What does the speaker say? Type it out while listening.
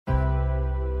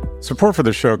Support for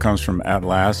the show comes from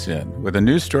Atlassian. With a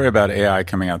new story about AI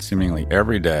coming out seemingly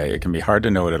every day, it can be hard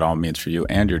to know what it all means for you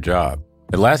and your job.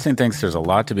 Atlassian thinks there's a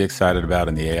lot to be excited about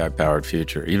in the AI-powered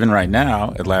future. Even right now,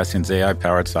 Atlassian's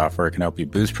AI-powered software can help you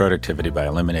boost productivity by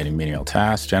eliminating menial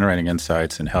tasks, generating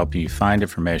insights, and helping you find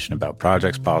information about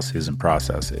projects, policies, and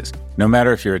processes. No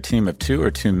matter if you're a team of 2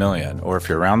 or 2 million, or if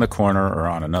you're around the corner or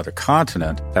on another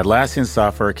continent, Atlassian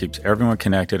software keeps everyone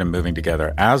connected and moving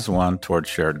together as one towards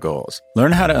shared goals.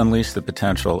 Learn how to unleash the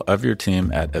potential of your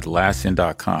team at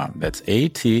Atlassian.com. That's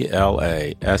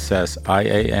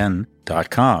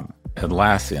Atlassian.com.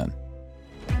 Atlassian.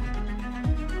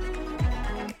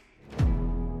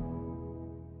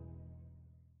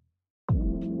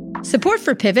 Support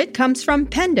for Pivot comes from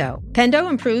Pendo. Pendo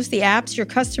improves the apps your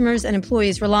customers and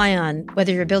employees rely on.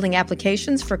 Whether you're building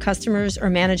applications for customers or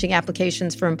managing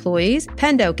applications for employees,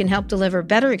 Pendo can help deliver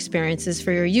better experiences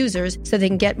for your users so they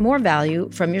can get more value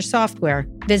from your software.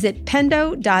 Visit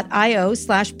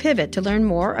pendo.io/pivot to learn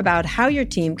more about how your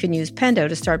team can use Pendo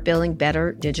to start building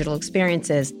better digital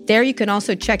experiences. There you can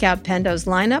also check out Pendo's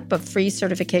lineup of free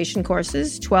certification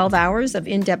courses, 12 hours of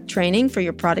in-depth training for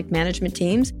your product management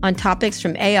teams on topics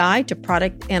from AI to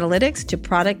product analytics to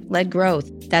product-led growth.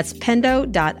 That's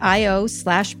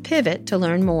pendo.io/pivot to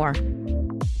learn more.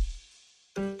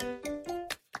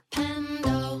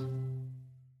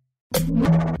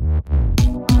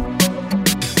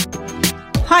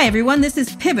 Hi, everyone. This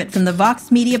is Pivot from the Vox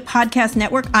Media Podcast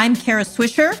Network. I'm Kara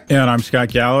Swisher. And I'm Scott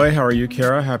Galloway. How are you,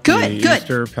 Kara? Happy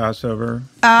Easter, Passover.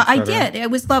 I did.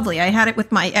 It was lovely. I had it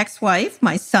with my ex-wife,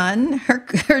 my son,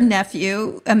 her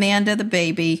nephew, Amanda, the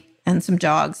baby, and some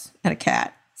dogs and a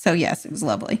cat. So, yes, it was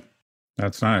lovely.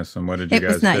 That's nice. And what did you guys do?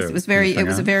 It was nice. It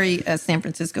was a very San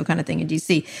Francisco kind of thing in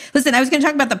D.C. Listen, I was going to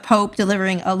talk about the Pope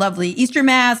delivering a lovely Easter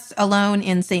Mass alone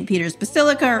in St. Peter's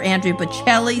Basilica, or Andrea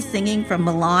Bocelli singing from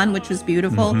Milan, which was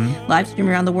beautiful, live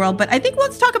streaming around the world. But I think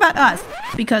let's talk about us,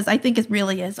 because I think it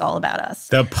really is all about us.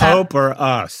 The Pope or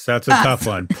us? That's a tough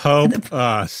one. Pope,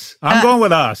 us. I'm going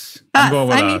with us.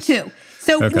 Me too.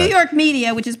 So okay. New York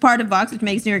Media, which is part of Vox, which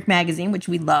makes New York Magazine, which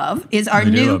we love, is our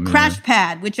new crash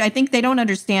pad, which I think they don't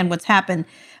understand what's happened.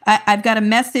 I've got a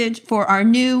message for our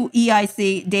new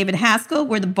EIC, David Haskell.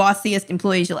 We're the bossiest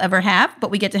employees you'll ever have,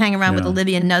 but we get to hang around with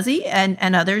Olivia Nuzzi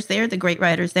and others there, the great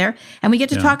writers there. And we get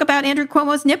to talk about Andrew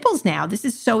Cuomo's nipples now. This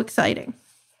is so exciting.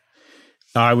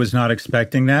 I was not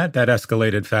expecting that. That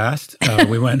escalated fast.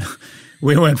 We went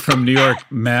from New York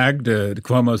Mag to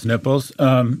Cuomo's nipples.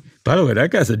 By the way, that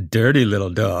guy's a dirty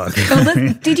little dog.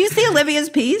 Did you see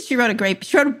Olivia's piece? She wrote a great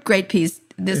piece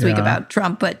this week about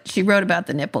Trump, but she wrote about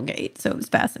the Nipplegate, so it was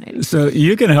fascinating. So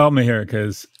you can help me here,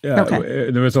 because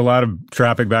there was a lot of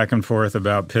traffic back and forth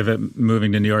about Pivot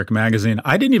moving to New York Magazine.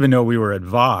 I didn't even know we were at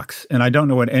Vox, and I don't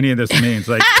know what any of this means.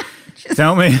 Like,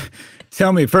 tell me,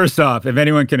 first off, if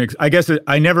anyone can, I guess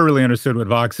I never really understood what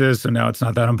Vox is, so now it's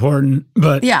not that important,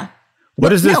 but yeah. What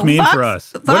does this mean for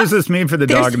us? What does this mean for the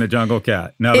dog and the jungle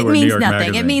cat? Now that we're New York Magazine. It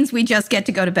means nothing. It means we just get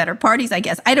to go to better parties, I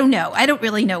guess. I don't know. I don't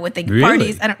really know what the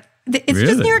parties. It's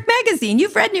just New York Magazine.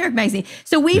 You've read New York Magazine,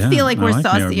 so we feel like we're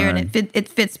saucier and it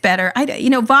fits better.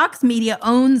 Vox Media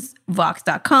owns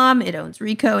Vox.com. It owns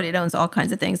Recode. It owns all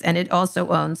kinds of things, and it also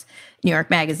owns New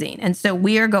York Magazine. And so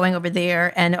we are going over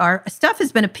there, and our stuff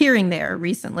has been appearing there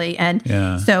recently. And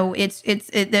so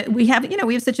we have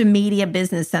such a media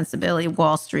business sensibility,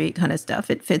 Wall Street kind of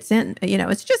stuff. It fits in.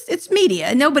 It's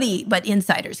media. Nobody but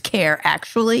insiders care,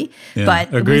 actually. Yeah,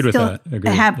 but we still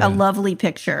have a lovely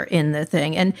picture in the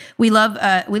thing, and we love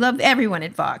everyone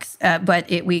at Vox. But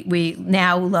we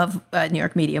now love New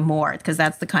York Media more, because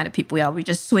that's the kind of people we are. We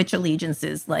just switch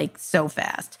allegiances like so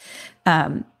fast.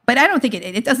 But I don't think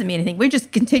it doesn't mean anything. We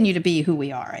just continue to be who we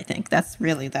are, I think. That's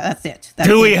it.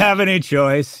 Do we have any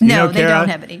choice? No, they don't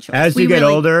have any choice. As you get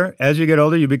older,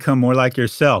 you become more like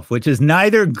yourself, which is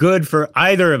neither good for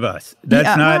either of us.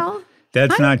 That's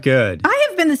not good. I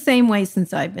have been the same way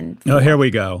since I've been. Oh, here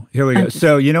we go.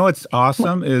 So, what's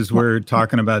awesome is we're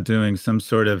talking about doing some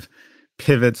sort of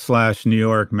Pivot/New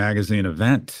York Magazine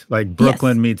event, like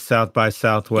Brooklyn meets South by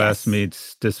Southwest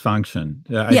meets Dysfunction.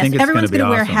 I think it's everyone's going to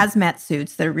wear hazmat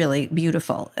suits. They're really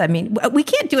beautiful. I mean, we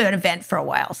can't do an event for a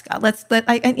while, Scott.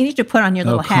 I need you to put on your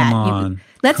little hat.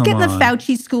 Let's get in the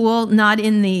Fauci school, not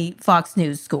in the Fox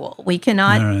News school. We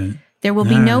cannot. Right. There will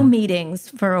be no meetings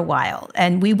for a while,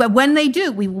 and but when they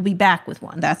do, we will be back with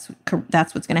one. That's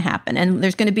what's going to happen, and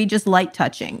there's going to be just light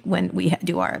touching when we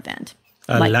do our event.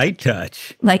 A light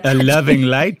touch. A loving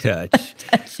light touch.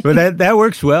 Well, that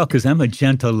works well, because I'm a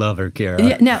gentle lover, Kara.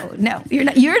 Yeah, no, you're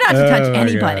not to touch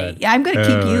anybody. I'm going to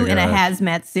keep you in a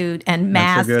hazmat suit and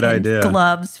mask and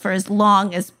gloves for as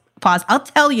long as pause. I'll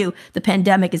tell you, the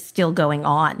pandemic is still going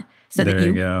on. So there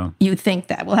that you think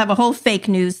that. We'll have a whole fake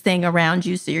news thing around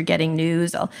you, so you're getting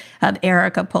news. I'll have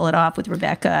Erica pull it off with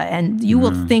Rebecca, and you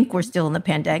will think we're still in the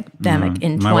pandemic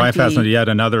in My wife has yet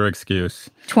another excuse.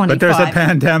 25. But there's a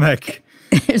pandemic.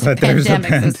 There's a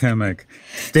pandemic.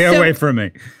 Stay away from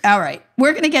me. All right.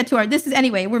 We're going to get to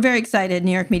we're very excited.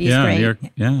 New York Media is great.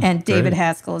 And David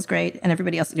Haskell is great. And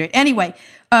everybody else is great. Anyway,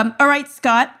 all right,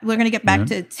 Scott, we're going to get back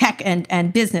to tech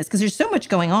and business because there's so much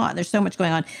going on.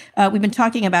 We've been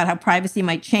talking about how privacy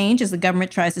might change as the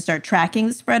government tries to start tracking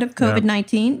the spread of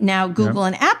COVID-19. Now, Google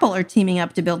and Apple are teaming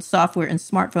up to build software in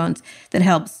smartphones that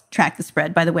helps track the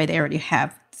spread. By the way, they already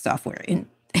have software in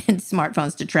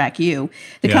smartphones to track you.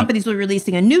 The companies will be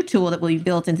releasing a new tool that will be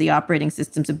built into the operating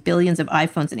systems of billions of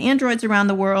iPhones and Androids around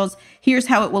the world. Here's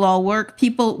how it will all work.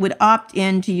 People would opt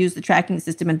in to use the tracking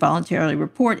system and voluntarily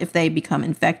report if they become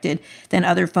infected. Then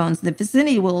other phones in the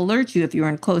vicinity will alert you if you're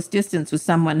in close distance with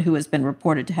someone who has been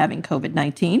reported to having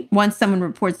COVID-19. Once someone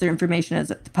reports their information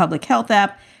as a public health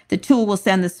app, the tool will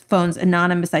send the phone's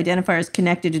anonymous identifiers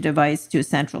connected to device to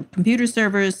central computer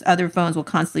servers. Other phones will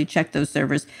constantly check those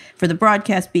servers for the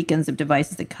broadcast beacons of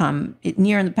devices that come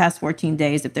near in the past 14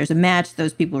 days. If there's a match,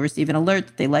 those people will receive an alert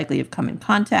that they likely have come in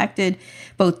contacted.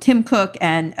 Both Tim Cook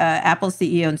and Apple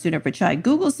CEO and Sundar Pichai,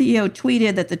 Google CEO,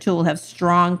 tweeted that the tool will have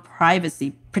strong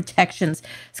privacy protections.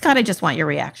 Scott, I just want your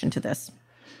reaction to this.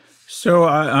 So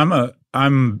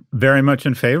I'm very much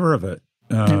in favor of it.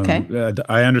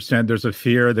 I understand there's a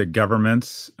fear that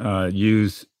governments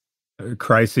use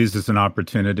crises as an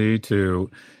opportunity to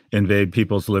invade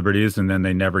people's liberties, and then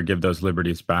they never give those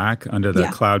liberties back. Under the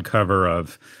cloud cover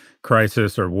of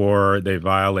crisis or war, they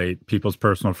violate people's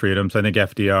personal freedoms. I think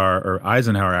FDR or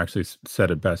Eisenhower actually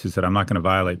said it best. He said, I'm not going to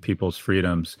violate people's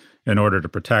freedoms in order to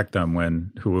protect them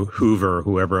when Hoover,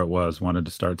 whoever it was, wanted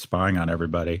to start spying on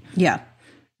everybody. Yeah.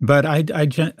 But I,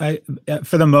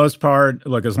 for the most part,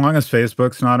 look, as long as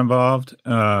Facebook's not involved,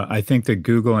 I think that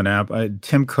Google and Apple,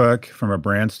 Tim Cook, from a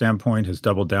brand standpoint, has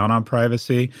doubled down on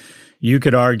privacy. You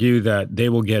could argue that they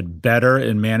will get better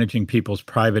in managing people's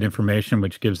private information,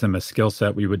 which gives them a skill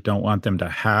set we don't want them to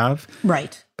have.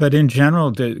 Right. But in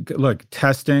general, look,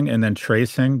 testing and then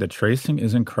tracing, the tracing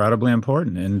is incredibly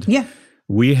important. And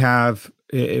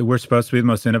we're supposed to be the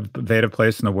most innovative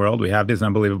place in the world. We have these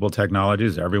unbelievable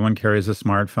technologies. Everyone carries a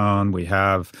smartphone. We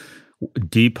have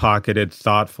deep-pocketed,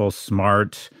 thoughtful,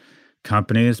 smart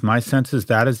companies. My sense is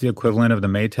that is the equivalent of the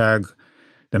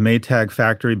Maytag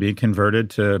factory being converted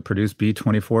to produce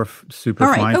B-24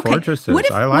 super flying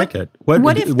fortresses. I like it.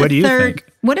 What do you think?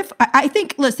 What if, I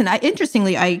think, listen,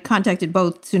 interestingly, I contacted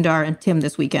both Sundar and Tim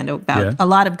this weekend about a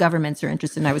lot of governments are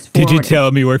interested, and I was forwarding. Did you tell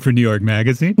them you work for New York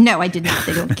Magazine? No, I did not.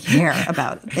 They don't care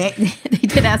about it. They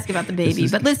did ask about the baby.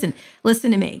 But listen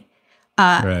to me.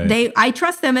 I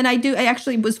trust them, and I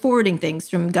actually was forwarding things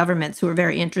from governments who are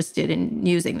very interested in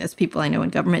using this, people I know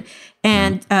in government,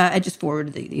 and I just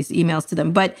forwarded these emails to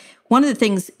them. But one of the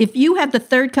things, if you had the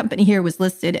third company here was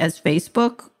listed as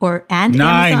Facebook and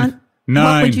Amazon,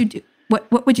 what would you do?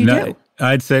 What would you do?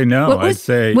 I'd say no. What if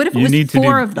it was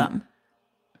four of them?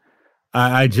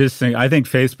 I think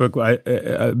Facebook.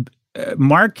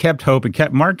 Mark kept hoping.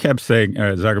 Mark kept saying,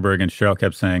 Zuckerberg and Sheryl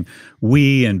kept saying,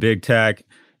 we and big tech.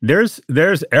 There's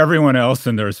everyone else,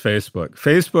 and there's Facebook.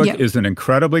 Facebook is an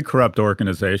incredibly corrupt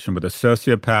organization with a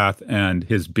sociopath and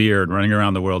his beard running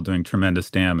around the world doing tremendous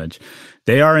damage.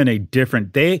 They are in a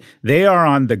different. They are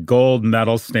on the gold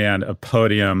medal stand, a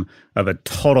podium of a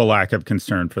total lack of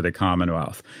concern for the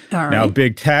Commonwealth. All right. Now,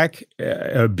 big tech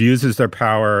abuses their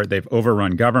power. They've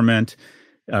overrun government.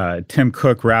 Tim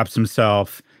Cook wraps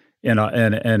himself in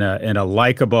a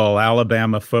likable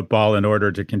Alabama football in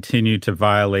order to continue to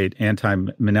violate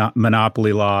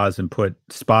anti-monopoly laws and put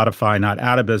Spotify not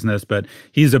out of business, but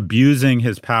he's abusing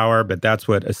his power. But that's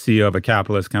what a CEO of a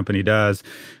capitalist company does.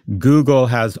 Google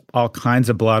has all kinds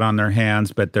of blood on their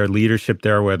hands, but their leadership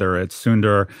there, whether it's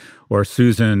Sundar or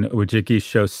Susan Wojcicki,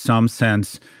 shows some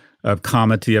sense of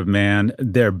comity of man.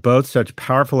 They're both such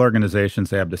powerful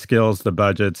organizations. They have the skills, the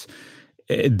budgets.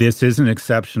 This is an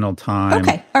exceptional time.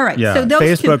 Okay, all right. Yeah, so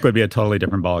Facebook would be a totally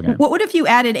different ballgame. What if you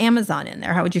added Amazon in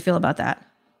there? How would you feel about that?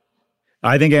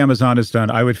 I think Amazon is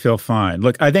done. I would feel fine.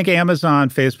 Look, I think Amazon,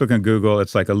 Facebook, and Google,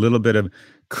 it's like a little bit of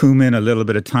cumin, a little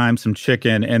bit of thyme, some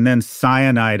chicken, and then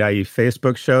cyanide, i.e.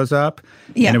 Facebook, shows up,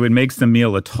 and it makes the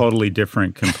meal a totally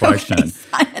different complexion.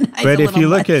 But if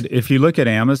you look at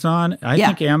Amazon, I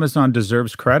think Amazon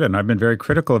deserves credit. And I've been very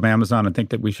critical of Amazon and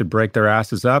think that we should break their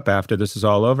asses up after this is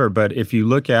all over. But if you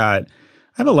look at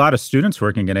I have a lot of students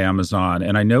working at Amazon,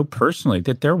 and I know personally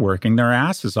that they're working their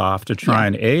asses off to try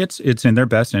and it's in their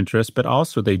best interest, but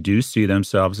also they do see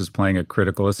themselves as playing a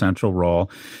critical, essential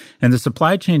role. And the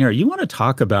supply chain here, you want to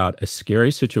talk about a scary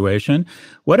situation?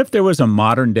 What if there was a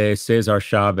modern day Cesar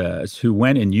Chavez who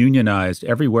went and unionized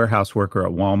every warehouse worker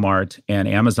at Walmart and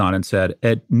Amazon and said,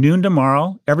 at noon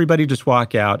tomorrow, everybody just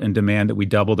walk out and demand that we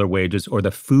double their wages or the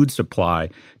food supply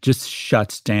just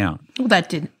shuts down? Well, that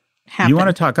didn't happen. You want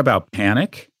to talk about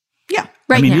panic? Yeah,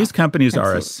 right now. These companies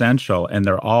Absolutely. are essential, and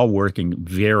they're all working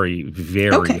very,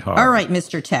 very hard. All right,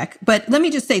 Mr. Tech. But let me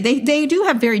just say, they do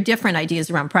have very different ideas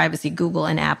around privacy. Google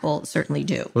and Apple certainly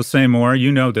do. Well, say more.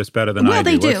 You know this better than I do. Well,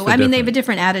 they do. They have a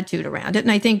different attitude around it.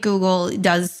 And I think Google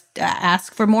does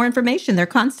ask for more information. They're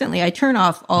constantly, I turn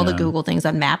off all the Google things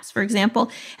on Maps, for example,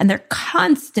 and they're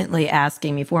constantly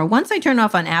asking me for. Once I turn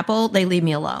off on Apple, they leave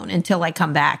me alone until I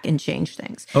come back and change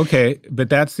things. Okay, but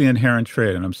that's the inherent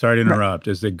trait, and I'm sorry to interrupt,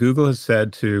 is that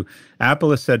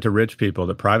Apple has said to rich people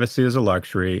that privacy is a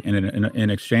luxury, and in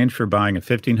exchange for buying a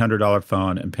 $1,500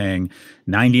 phone and paying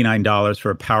 $99 for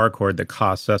a power cord that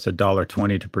costs us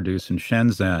 $1.20 to produce in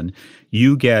Shenzhen,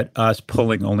 you get us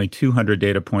pulling only 200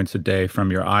 data points a day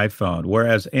from your iPhone.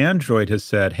 Whereas Android has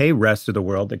said, hey, rest of the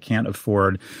world that can't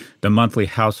afford the monthly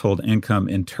household income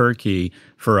in Turkey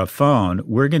for a phone,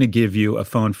 we're going to give you a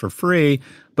phone for free,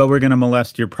 but we're going to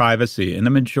molest your privacy. And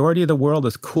the majority of the world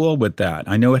is cool with that.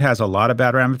 I know it has a lot of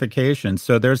bad ramifications.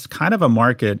 So there's kind of a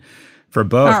market for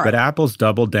both, but Apple's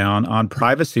doubled down on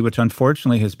privacy, which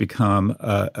unfortunately has become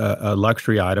a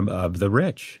luxury item of the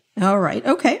rich. All right.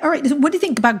 Okay. All right. So what do you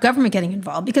think about government getting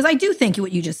involved? Because I do think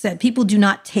what you just said, people do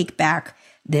not take back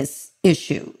this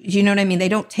issue. You know what I mean? They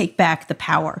don't take back the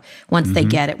power once they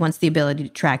get it, once the ability to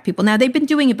track people. Now, they've been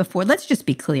doing it before. Let's just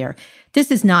be clear.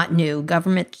 This is not new.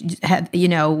 Government have,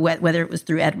 whether it was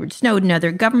through Edward Snowden,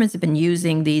 other governments have been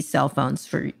using these cell phones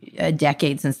for a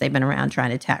decade since they've been around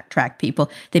trying to track people.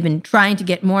 They've been trying to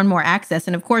get more and more access.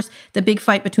 And of course, the big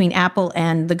fight between Apple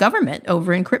and the government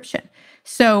over encryption.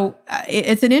 So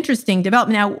it's an interesting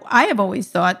development. Now, I have always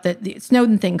thought that the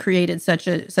Snowden thing created such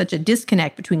a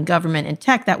disconnect between government and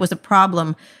tech. That was a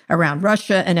problem around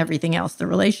Russia and everything else, the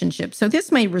relationship. So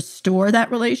this may restore that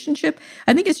relationship.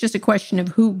 I think it's just a question of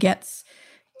who gets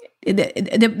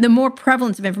the more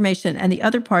prevalence of information. And the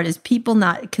other part is people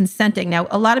not consenting. Now,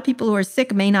 a lot of people who are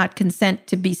sick may not consent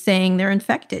to be saying they're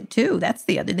infected too. That's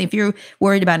the other thing. If you're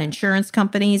worried about insurance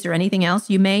companies or anything else,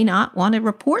 you may not want to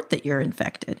report that you're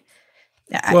infected.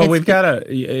 Well, we've got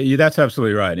to, that's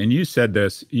absolutely right. And you said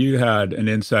this, you had an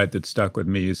insight that stuck with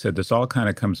me. You said this all kind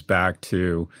of comes back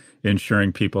to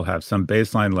ensuring people have some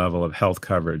baseline level of health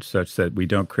coverage such that we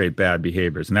don't create bad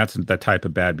behaviors. And that's the type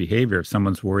of bad behavior. If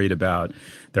someone's worried about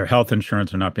their health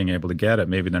insurance or not being able to get it,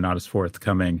 maybe they're not as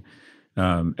forthcoming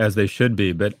as they should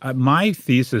be. But my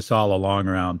thesis all along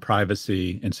around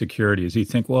privacy and security is you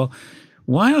think, well,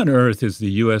 why on earth has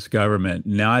the U.S. government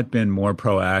not been more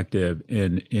proactive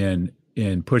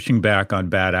in pushing back on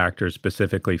bad actors,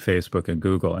 specifically Facebook and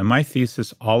Google? And my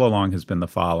thesis all along has been the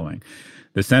following.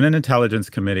 The Senate Intelligence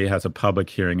Committee has a public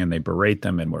hearing and they berate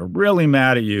them, and we're really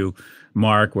mad at you,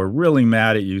 Mark. We're really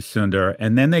mad at you, Sundar.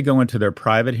 And then they go into their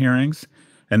private hearings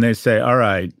and they say, all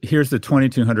right, here's the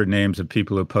 2,200 names of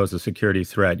people who pose a security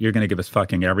threat. You're going to give us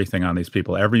fucking everything on these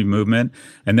people, every movement.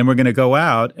 And then we're going to go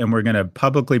out and we're going to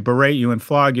publicly berate you and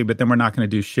flog you, but then we're not going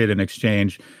to do shit in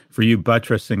exchange for you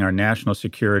buttressing our national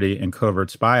security and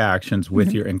covert spy actions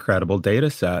with your incredible data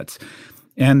sets.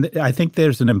 And I think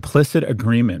there's an implicit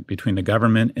agreement between the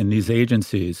government and these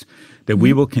agencies that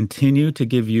we will continue to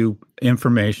give you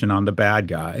information on the bad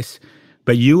guys,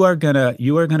 but you are gonna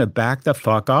back the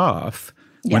fuck off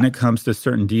when it comes to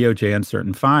certain DOJ and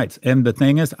certain fights. And the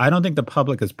thing is, I don't think the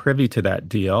public is privy to that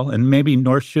deal, and maybe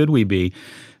nor should we be.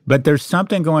 But there's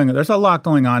a lot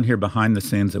going on here behind the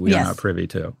scenes that we are not privy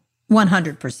to.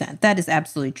 100%. That is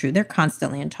absolutely true. They're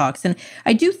constantly in talks. And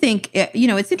I do think,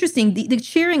 it's interesting. The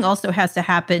sharing also has to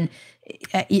happen.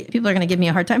 People are going to give me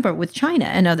a hard time for it with China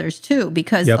and others too,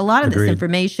 because a lot of this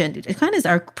information, it kind of is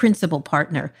our principal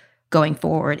partner going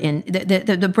forward. In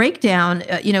the breakdown,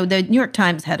 the New York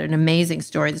Times had an amazing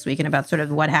story this weekend about sort of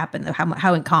what happened,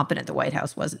 how incompetent the White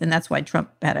House was. And that's why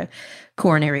Trump had a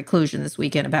coronary occlusion this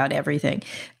weekend about everything.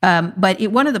 But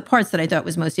one of the parts that I thought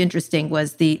was most interesting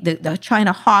was the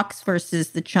China hawks versus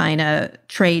the China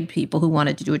trade people who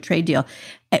wanted to do a trade deal.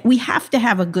 We have to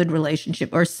have a good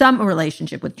relationship or some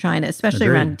relationship with China, especially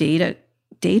around data.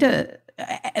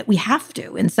 We have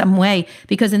to in some way,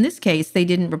 because in this case, they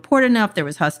didn't report enough. There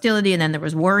was hostility, and then there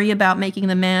was worry about making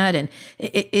them mad. And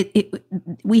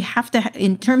we have to,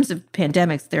 in terms of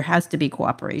pandemics, there has to be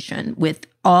cooperation with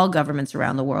all governments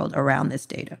around the world around this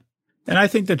data. And I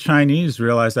think the Chinese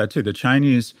realize that too. The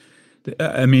Chinese,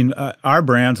 our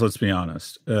brands, let's be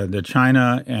honest, the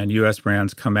China and U.S.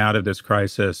 brands come out of this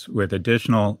crisis with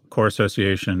additional core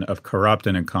association of corrupt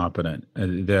and incompetent.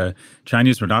 The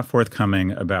Chinese were not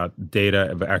forthcoming about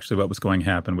data of actually what was going to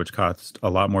happen, which caused a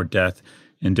lot more death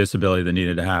and disability than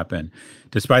needed to happen.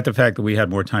 Despite the fact that we had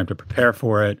more time to prepare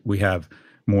for it, we have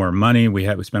more money, we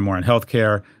spend more on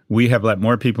healthcare, we have let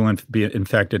more people be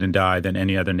infected and die than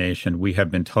any other nation. We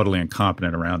have been totally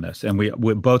incompetent around this. And we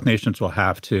both nations will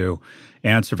have to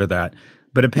answer for that.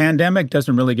 But a pandemic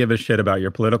doesn't really give a shit about your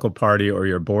political party or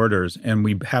your borders. And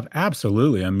we have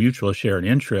absolutely a mutual shared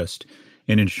interest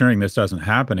in ensuring this doesn't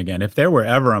happen again. If there were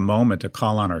ever a moment to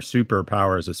call on our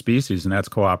superpower as a species, and that's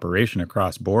cooperation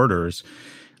across borders,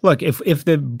 look, if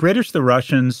the British, the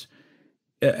Russians,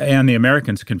 and the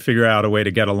Americans can figure out a way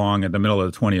to get along in the middle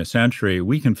of the 20th century,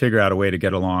 we can figure out a way to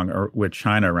get along with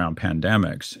China around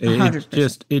pandemics.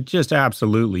 It just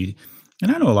absolutely,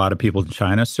 and I know a lot of people in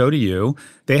China, so do you.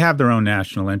 They have their own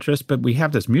national interests, but we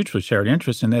have this mutually shared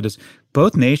interest, and that is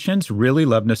both nations really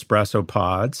love Nespresso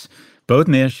pods. Both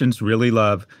nations really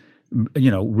love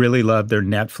their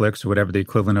Netflix or whatever the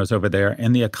equivalent is over there.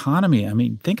 And the economy, I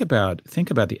mean, think about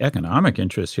the economic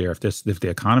interests here if the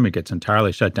economy gets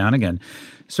entirely shut down again.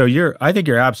 So I think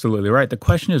you're absolutely right. The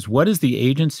question is, what is the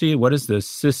agency, what is the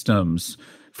systems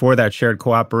for that shared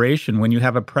cooperation when you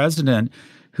have a president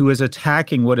who is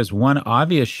attacking what is one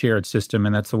obvious shared system,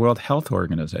 and that's the World Health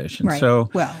Organization. Right. So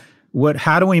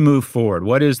how do we move forward?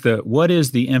 What is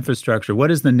the infrastructure? What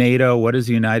is the NATO? What is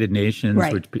the United Nations,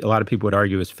 right, which a lot of people would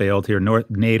argue has failed here?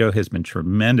 NATO has been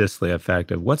tremendously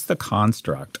effective. What's the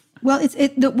construct?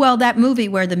 Well, that movie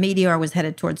where the meteor was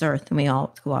headed towards Earth and we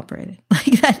all cooperated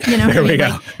like that. You know, there we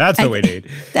go. That's what we need.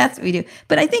 That's what we do.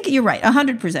 But I think you're right,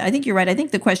 100%. I think you're right. I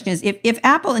think the question is, if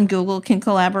Apple and Google can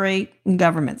collaborate,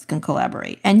 governments can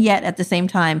collaborate, and yet at the same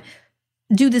time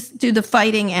do the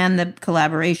fighting and the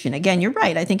collaboration. Again, you're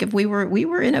right. I think if we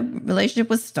were in a relationship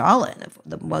with Stalin,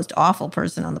 the most awful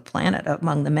person on the planet,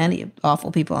 among the many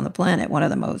awful people on the planet, one of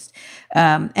the most.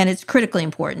 And it's critically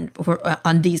important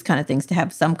on these kind of things to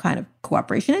have some kind of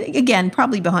cooperation. And again,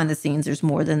 probably behind the scenes, there's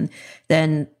more than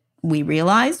we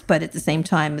realize, but at the same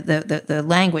time, the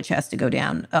language has to go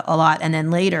down a lot. And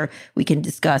then later we can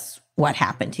discuss what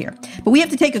happened here. But we have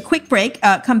to take a quick break,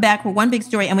 come back for one big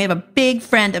story, and we have a big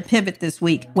friend of Pivot this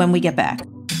week when we get back.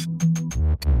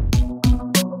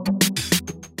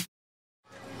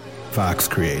 Fox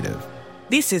Creative.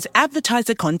 This is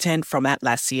advertiser content from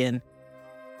Atlassian.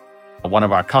 One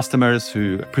of our customers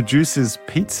who produces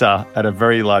pizza at a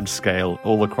very large scale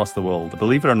all across the world.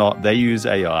 Believe it or not, they use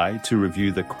AI to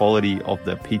review the quality of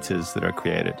the pizzas that are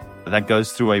created. That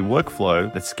goes through a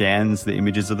workflow that scans the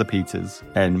images of the pizzas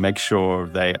and makes sure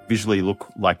they visually look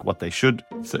like what they should.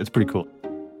 So it's pretty cool.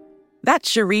 That's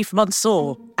Sharif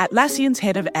Mansour, Atlassian's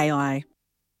head of AI.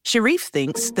 Sharif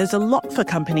thinks there's a lot for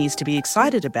companies to be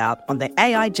excited about on the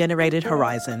AI-generated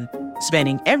horizon,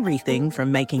 spanning everything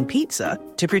from making pizza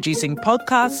to producing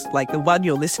podcasts like the one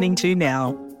you're listening to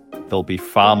now. There'll be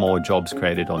far more jobs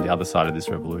created on the other side of this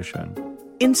revolution.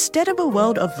 Instead of a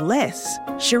world of less,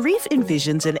 Sharif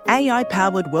envisions an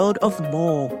AI-powered world of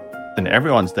more. In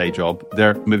everyone's day job,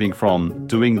 they're moving from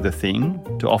doing the thing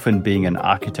to often being an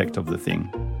architect of the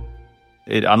thing.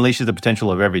 It unleashes the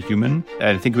potential of every human.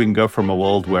 And I think we can go from a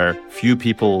world where few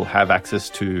people have access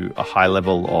to a high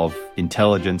level of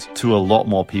intelligence to a lot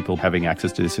more people having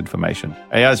access to this information.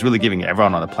 AI is really giving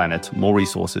everyone on the planet more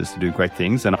resources to do great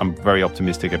things. And I'm very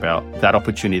optimistic about that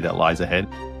opportunity that lies ahead.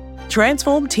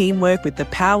 Transform teamwork with the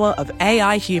power of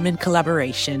AI-human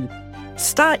collaboration.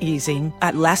 Start using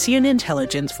Atlassian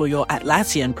Intelligence for your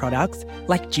Atlassian products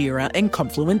like Jira and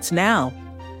Confluence now.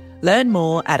 Learn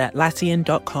more at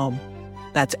Atlassian.com.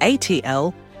 That's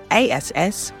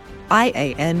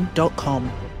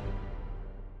ATLASSIAN.com.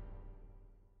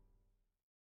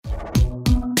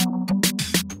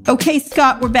 Okay,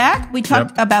 Scott, we're back. We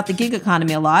talked about the gig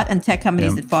economy a lot and tech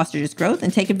companies that foster its growth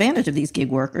and take advantage of these gig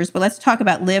workers. But let's talk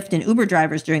about Lyft and Uber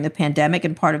drivers during the pandemic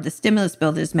and part of the stimulus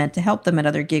bill that is meant to help them and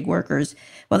other gig workers.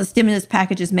 While the stimulus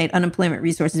packages made unemployment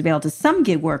resources available to some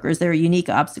gig workers, there are unique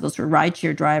obstacles for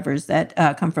rideshare drivers that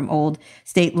come from old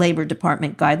state labor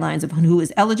department guidelines of who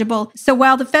is eligible. So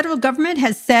while the federal government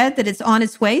has said that it's on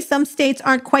its way, some states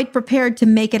aren't quite prepared to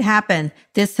make it happen.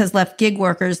 This has left gig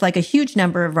workers, like a huge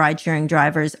number of ride-sharing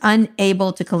drivers,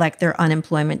 unable to collect their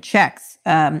unemployment checks.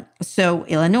 So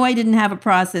Illinois didn't have a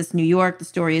process. New York, the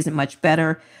story isn't much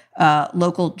better.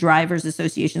 Local drivers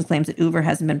associations claims that Uber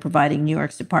hasn't been providing New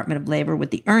York's Department of Labor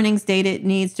with the earnings data it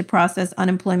needs to process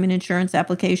unemployment insurance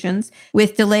applications.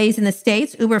 With delays in the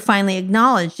states, Uber finally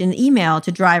acknowledged in an email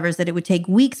to drivers that it would take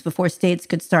weeks before states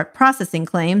could start processing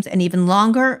claims and even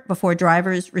longer before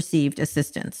drivers received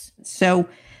assistance. So,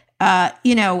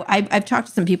 I've talked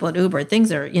to some people at Uber.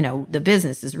 Things are, the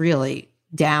business is really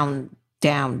down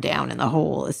in the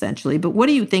hole, essentially. But what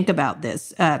do you think about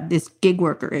this gig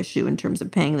worker issue in terms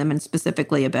of paying them, and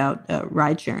specifically about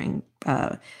ride-sharing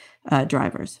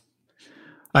drivers?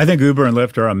 I think Uber and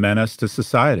Lyft are a menace to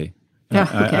society.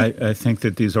 Okay. I think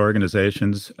that these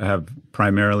organizations have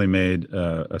primarily made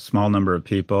a small number of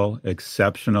people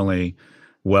exceptionally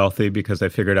wealthy because they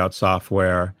figured out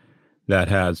software that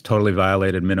has totally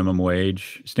violated minimum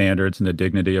wage standards and the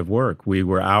dignity of work. We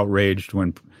were outraged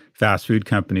when fast food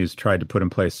companies tried to put in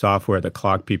place software that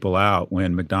clocked people out.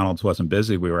 When McDonald's wasn't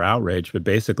busy, we were outraged. But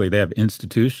basically, they have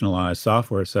institutionalized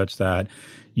software such that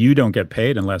you don't get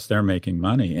paid unless they're making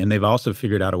money. And they've also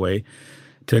figured out a way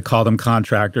to call them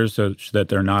contractors so that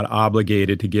they're not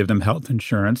obligated to give them health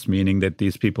insurance, meaning that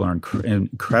these people are in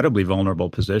incredibly vulnerable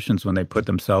positions when they put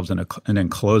themselves in an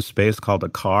enclosed space called a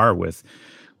car with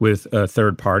a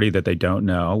third party that they don't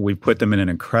know. We've put them in an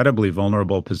incredibly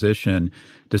vulnerable position,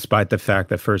 despite the fact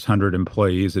that first 100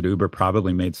 employees at Uber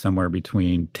probably made somewhere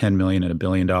between $10 million and $1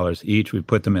 billion each. We've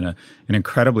put them in an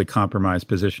incredibly compromised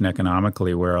position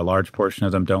economically, where a large portion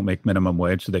of them don't make minimum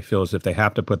wage, so they feel as if they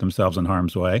have to put themselves in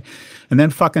harm's way. And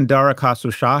then fucking Dara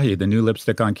Khosrowshahi, the new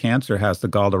lipstick on cancer, has the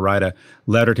gall to write a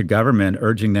letter to government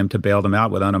urging them to bail them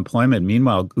out with unemployment.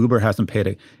 Meanwhile, Uber hasn't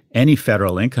paid any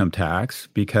federal income tax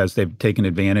because they've taken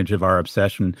advantage of our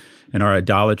obsession and our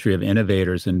idolatry of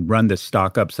innovators and run this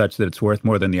stock up such that it's worth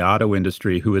more than the auto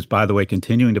industry, who is, by the way,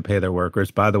 continuing to pay their workers,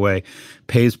 by the way,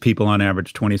 pays people on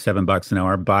average $27 an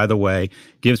hour, by the way,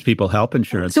 gives people health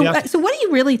insurance. So, so what do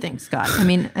you really think, Scott? I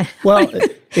mean, well,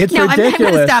 it's ridiculous. I'm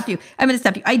going to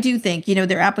stop you. I do think,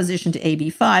 their opposition to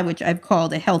AB5, which I've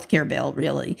called a healthcare bill,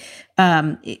 really,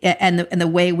 and the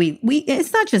way we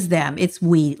it's not just them, it's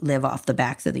we live off the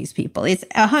backs of these people. It's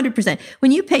 100%.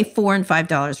 When you pay $4 and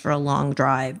 $5 for a long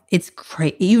drive, it's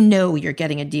crazy. You're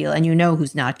getting a deal, and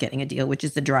who's not getting a deal, which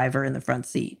is the driver in the front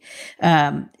seat.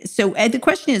 So the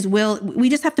question is, will we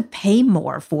just have to pay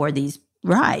more for these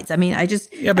rides? I mean,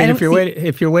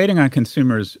 if you're waiting on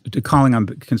consumers, calling on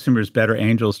consumers better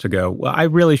angels to go, well, I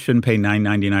really shouldn't pay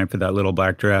 $9.99 for that little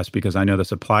black dress because I know the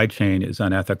supply chain is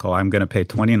unethical. I'm going to pay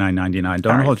 $29.99.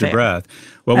 Don't hold your breath.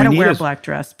 I don't wear a black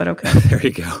dress, but okay. There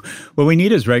you go. What we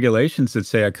need is regulations that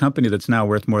say a company that's now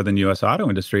worth more than the U.S. auto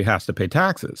industry has to pay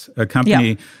taxes. A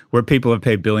company where people have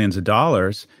paid billions of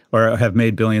dollars or have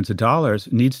made billions of dollars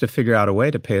needs to figure out a way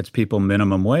to pay its people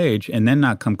minimum wage and then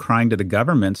not come crying to the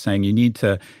government saying you need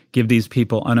to give these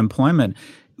people unemployment.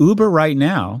 Uber right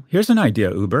now, here's an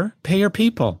idea, Uber, pay your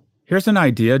people. Here's an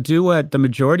idea, do what the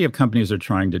majority of companies are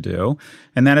trying to do,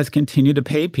 and that is continue to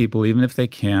pay people even if they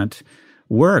can't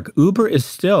work. Uber is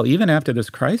still, even after this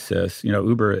crisis,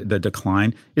 Uber, the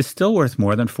decline, is still worth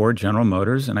more than Ford, General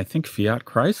Motors, and I think Fiat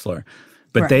Chrysler.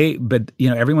 But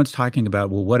everyone's talking about,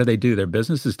 well, what do? Their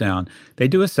business is down. They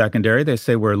do a secondary. They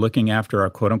say, we're looking after our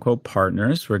quote unquote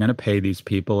partners. We're going to pay these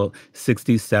people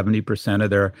 60, 70% of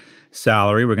their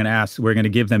salary. We're going to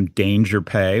give them danger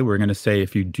pay. We're going to say,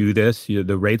 if you do this,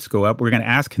 the rates go up. We're going to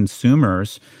ask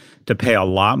consumers to pay a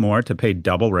lot more, to pay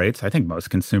double rates. I think most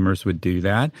consumers would do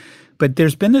that. But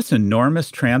there's been this enormous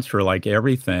transfer, like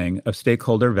everything, of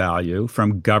stakeholder value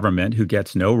from government, who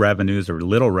gets no revenues or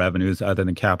little revenues other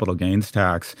than capital gains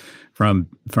tax from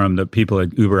the people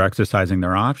at Uber exercising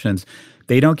their options.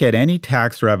 They don't get any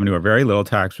tax revenue or very little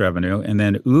tax revenue. And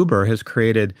then Uber has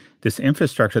created this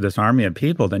infrastructure, this army of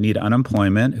people that need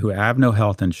unemployment, who have no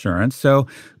health insurance. So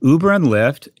Uber and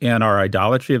Lyft and our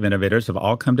idolatry of innovators have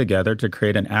all come together to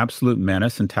create an absolute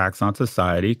menace and tax on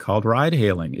society called ride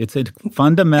hailing. It's a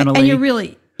fundamentally... And you're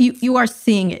really... You are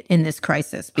seeing it in this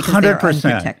crisis because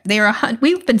 100%. They're unprotected.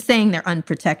 We've been saying they're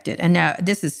unprotected, and now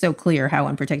this is so clear how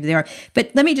unprotected they are. But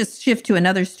let me just shift to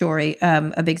another story,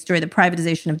 a big story, the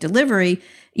privatization of delivery.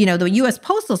 The U.S.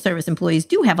 Postal Service employees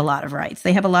do have a lot of rights.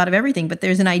 They have a lot of everything, but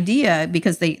there's an idea,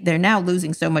 because they're now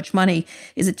losing so much money,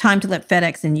 is it time to let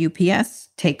FedEx and UPS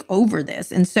take over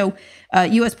this? And so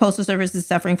U.S. Postal Service is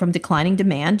suffering from declining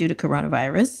demand due to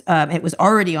coronavirus. It was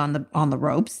already on the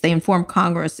ropes. They informed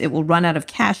Congress it will run out of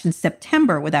cash in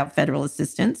September without federal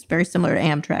assistance, very similar to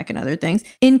Amtrak and other things.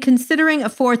 In considering a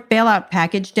fourth bailout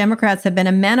package, Democrats have been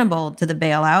amenable to the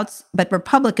bailouts, but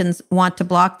Republicans want to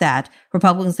block that.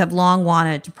 Republicans have long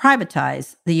wanted to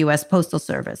privatize the U.S. Postal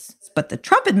Service. but the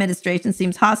Trump administration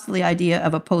seems hostile to the idea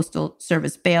of a postal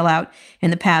service bailout.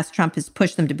 In the past, Trump has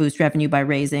pushed them to boost revenue by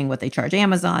raising what they charge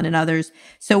Amazon and others.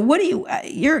 So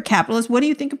you're a capitalist, what do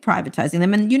you think of privatizing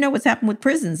them? And you know what's happened with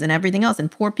prisons and everything else, and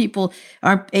poor people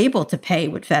aren't able to pay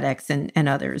what FedEx and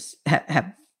others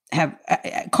have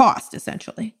cost,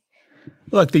 essentially.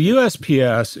 Look, the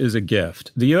USPS is a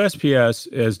gift. The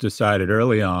USPS has decided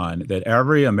early on that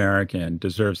every American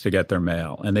deserves to get their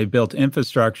mail, and they've built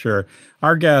infrastructure.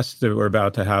 Our guest that we're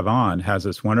about to have on has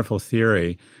this wonderful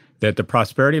theory that the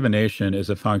prosperity of a nation is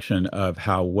a function of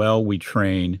how well we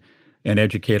train and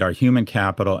educate our human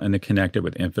capital and to connect it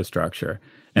with infrastructure.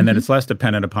 And that it's less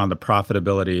dependent upon the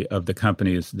profitability of the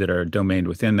companies that are domained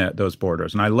within those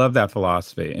borders. And I love that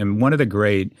philosophy. And one of the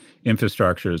great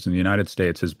infrastructures in the United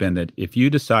States has been that if you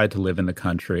decide to live in the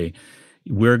country,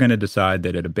 we're going to decide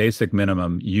that at a basic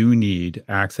minimum, you need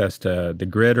access to the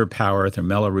grid or power through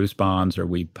Belarus bonds, or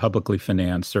we publicly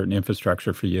finance certain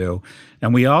infrastructure for you.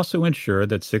 And we also ensure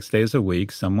that 6 days a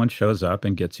week, someone shows up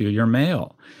and gets you your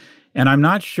mail. And I'm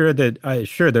not sure that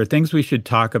sure there are things we should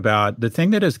talk about. The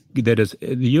thing that is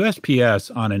the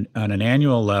USPS on an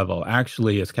annual level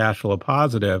actually is cash flow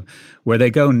positive. Where they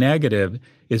go negative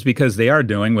is because they are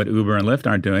doing what Uber and Lyft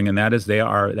aren't doing, and that is they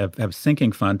have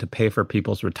sinking fund to pay for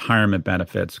people's retirement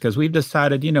benefits. Because we've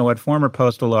decided, you know what, former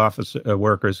postal office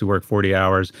workers who work 40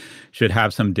 hours should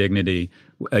have some dignity,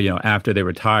 after they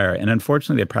retire. And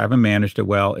unfortunately, they haven't managed it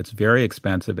well. It's very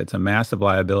expensive. It's a massive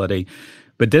liability.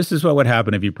 But this is what would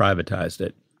happen if you privatized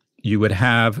it. You would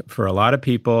have, for a lot of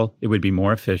people, it would be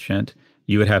more efficient.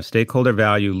 You would have stakeholder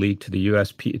value leaked to the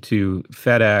to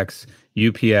FedEx,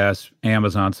 UPS,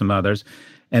 Amazon, some others.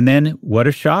 And then, what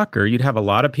a shocker, you'd have a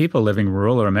lot of people living in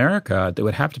rural America that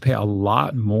would have to pay a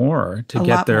lot more to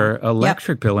get their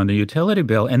electric bill and the utility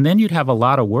bill. And then you'd have a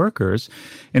lot of workers,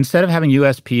 instead of having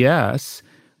USPS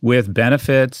with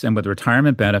benefits and with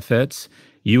retirement benefits,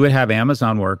 you would have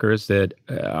Amazon workers that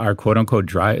are quote unquote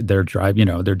they're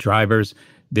drivers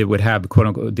that would have quote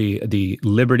unquote the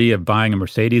liberty of buying a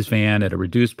Mercedes van at a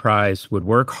reduced price, would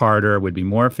work harder, would be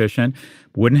more efficient,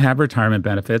 wouldn't have retirement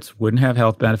benefits, wouldn't have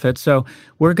health benefits. So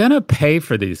we're going to pay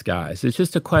for these guys. It's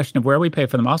just a question of where we pay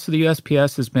for them. Also, the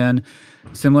USPS has been,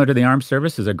 similar to the armed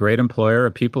services, a great employer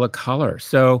of people of color.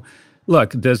 So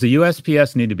look, does the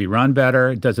USPS need to be run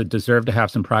better? Does it deserve to have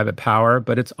some private power?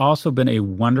 But it's also been a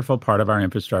wonderful part of our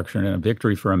infrastructure and a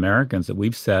victory for Americans that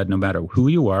we've said, no matter who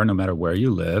you are, no matter where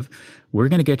you live, we're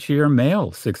going to get you your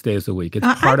mail 6 days a week. It's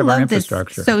part of our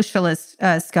infrastructure. I love this socialist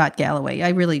Scott Galloway. I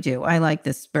really do. I like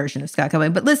this version of Scott Galloway.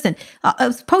 But listen,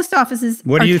 post offices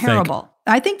are terrible.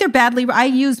 I think they're badly. I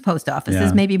use post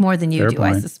offices maybe more than you do,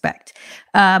 I suspect.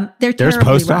 There's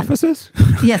post run. Offices?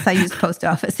 Yes, I use post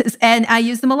offices, and I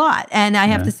use them a lot. And I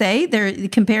have to say, they're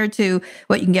compared to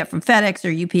what you can get from FedEx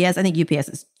or UPS. I think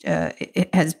UPS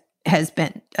has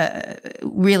been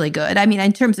really good. I mean,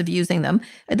 in terms of using them,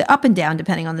 up and down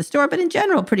depending on the store, but in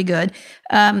general, pretty good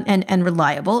and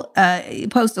reliable.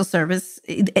 Postal service,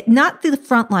 not the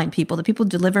frontline people. The people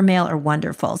who deliver mail are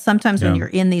wonderful. Sometimes when you're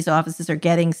in these offices or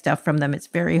getting stuff from them, it's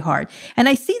very hard. And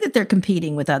I see that they're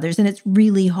competing with others, and it's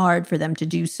really hard for them to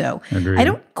do so. Agreed. I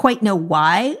don't quite know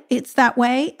why it's that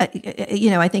way. I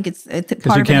think it's part of it.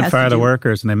 Because you can't fire the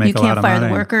workers, and they make a lot of money. You can't fire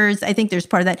the workers. I think there's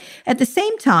part of that. At the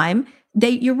same time,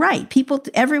 you're right.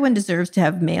 Everyone deserves to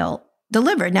have mail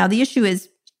delivered. Now, the issue is,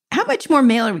 how much more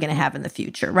mail are we going to have in the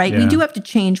future, right? Yeah. We do have to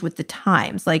change with the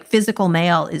times. Like physical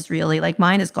mail is really, like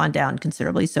mine has gone down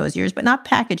considerably, so has yours, but not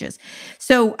packages.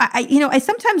 So I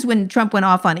sometimes when Trump went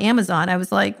off on Amazon, I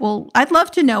was like, well, I'd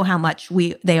love to know how much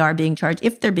they are being charged,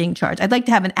 if they're being charged. I'd like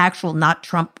to have an actual not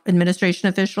Trump administration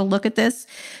official look at this.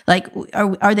 Like,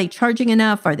 are they charging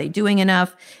enough? Are they doing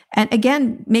enough? And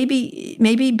again, maybe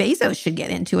Bezos should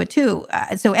get into it too.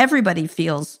 So everybody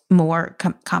feels more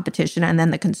competition, and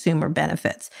then the consumer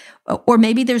benefits. Or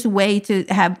maybe there's a way to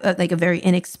have a very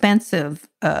inexpensive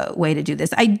way to do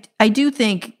this. I do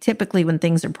think typically when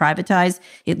things are privatized,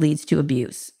 it leads to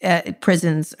abuse.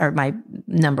 Prisons are my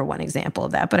number one example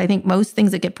of that. But I think most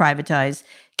things that get privatized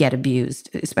get abused,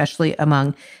 especially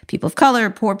among people of color,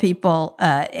 poor people,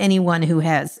 anyone who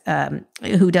has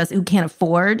who can't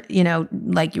afford,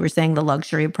 like you were saying, the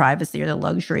luxury of privacy or the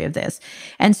luxury of this.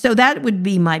 And so that would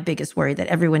be my biggest worry, that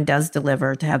everyone does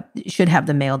should have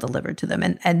the mail delivered to them.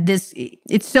 And this,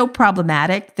 it's so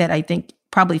problematic that I think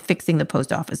probably fixing the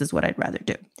post office is what I'd rather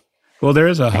do. Well, there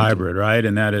is a hybrid, right?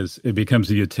 And that is, it becomes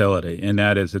a utility. And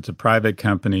that is, it's a private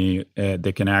company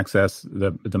that can access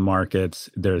the markets.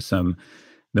 There's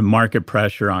the market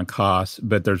pressure on costs,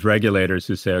 but there's regulators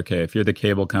who say, okay, if you're the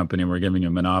cable company and we're giving you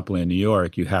a monopoly in New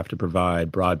York, you have to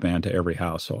provide broadband to every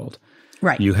household.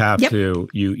 Right. You have to,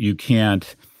 you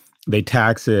can't They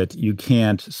tax it. You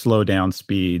can't slow down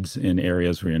speeds in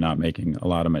areas where you're not making a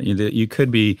lot of money. You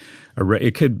could be,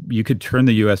 you could turn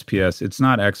the USPS. It's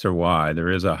not X or Y.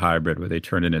 There is a hybrid where they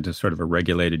turn it into sort of a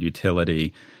regulated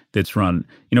utility that's run.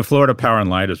 Florida Power and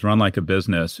Light is run like a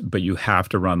business, but you have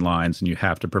to run lines and you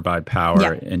have to provide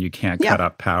power, and you can't cut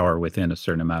up power within a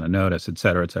certain amount of notice, et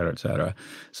cetera, et cetera, et cetera.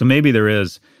 So maybe there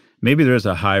is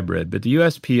a hybrid, but the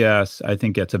USPS I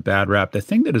think gets a bad rap. The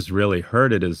thing that has really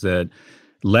hurt it is that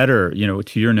letter,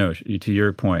 to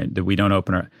your point, that we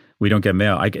don't get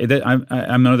mail.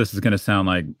 I know this is going to sound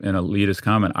like an elitist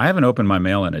comment. I haven't opened my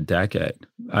mail in a decade.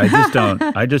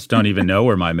 I just don't even know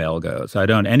where my mail goes.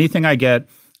 Anything I get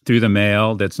through the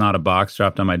mail that's not a box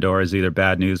dropped on my door is either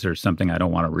bad news or something I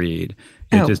don't want to read.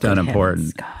 It's just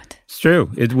unimportant. It's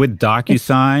true. With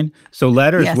DocuSign. So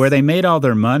letters, where they made all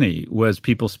their money was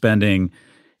people spending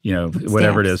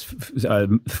whatever it is,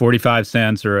 45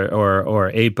 cents or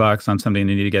 $8 on something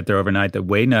they need to get there overnight that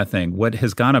weigh nothing. What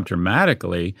has gone up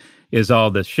dramatically is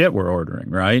all the shit we're ordering,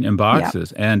 right, in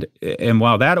boxes. And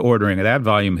while that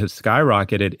volume has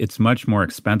skyrocketed, it's much more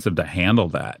expensive to handle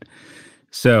that.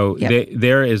 So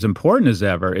they're as important as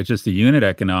ever. It's just the unit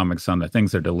economics on the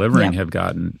things they're delivering have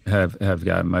gotten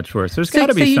much worse. There's got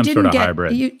to be some sort of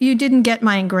hybrid. You didn't get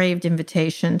my engraved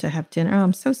invitation to have dinner. Oh,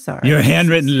 I'm so sorry. Your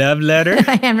handwritten love letter?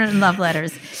 Handwritten love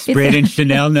letters. Sprayed in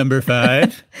Chanel number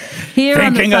 5. Here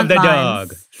Thinking on the front of the lines.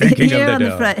 dog. Thinking Here of the on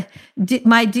dog. the front.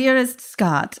 My dearest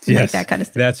Scott. Yes, like that kind of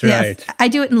stuff. That's right. Yes, I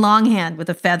do it in longhand with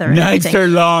a feather. Nights are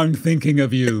long thinking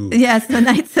of you. Yes, the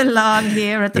nights are long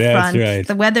here at the front. Right.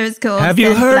 The weather is cold. Have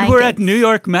you heard we're at New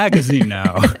York Magazine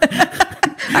now?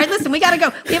 All right, listen, we got to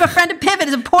go. We have a friend at Pivot,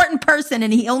 an important person,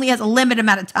 and he only has a limited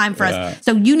amount of time for us.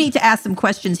 So you need to ask some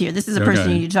questions here. This is a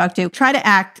person you need to talk to. Try to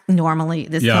act normally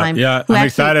this time. Yeah, I'm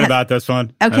excited about this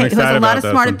one. Okay, who has a lot of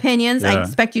smart opinions. I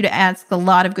expect you to ask a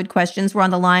lot of good questions. We're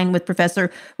on the line with Professor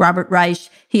Robert Reich.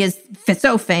 He is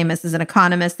so famous as an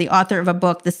economist, the author of a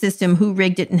book, The System, Who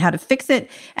Rigged It and How to Fix It.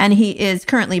 And he is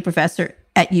currently a professor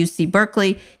at UC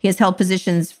Berkeley. He has held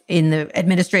positions in the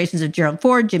administrations of Gerald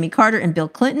Ford, Jimmy Carter, and Bill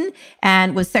Clinton,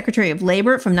 and was Secretary of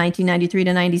Labor from 1993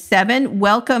 to 97.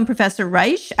 Welcome, Professor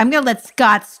Reich. I'm going to let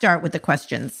Scott start with the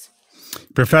questions.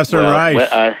 Professor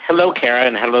Reich. Hello, Kara,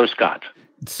 and hello, Scott.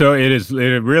 So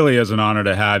it really is an honor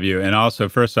to have you. And also,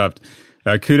 first off,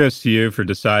 kudos to you for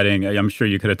deciding. I'm sure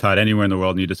you could have taught anywhere in the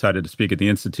world, and you decided to speak at the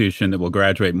institution that will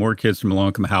graduate more kids from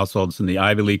low-income households than the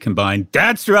Ivy League combined.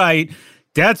 That's right.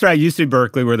 That's right. UC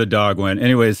Berkeley, where the dog went.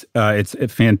 Anyways,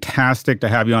 it's fantastic to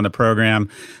have you on the program.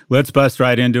 Let's bust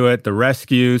right into it. The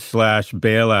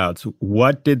rescue/bailouts.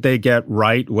 What did they get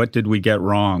right? What did we get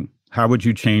wrong? How would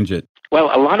you change it? Well,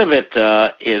 a lot of it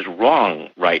is wrong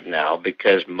right now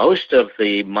because most of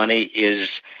the money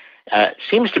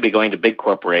seems to be going to big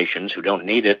corporations who don't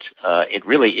need it. It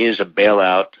really is a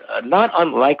bailout, not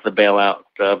unlike the bailout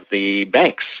of the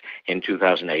banks in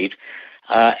 2008.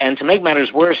 And to make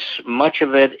matters worse, much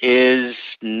of it is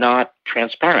not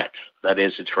transparent. That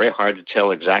is, it's very hard to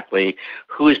tell exactly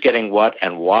who is getting what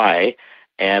and why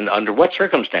and under what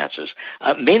circumstances.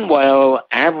 Meanwhile,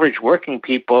 average working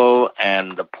people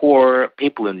and the poor,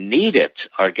 people who need it,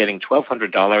 are getting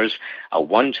 $1,200, a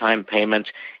one-time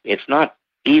payment. It's not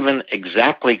even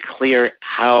exactly clear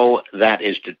how that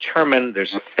is determined.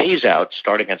 There's a phase out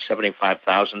starting at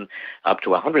 $75,000 up to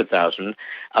 $100,000,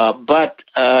 but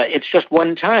it's just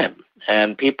one time,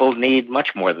 and people need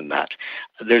much more than that.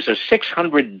 There's a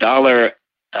 $600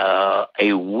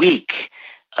 a week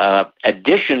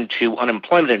addition to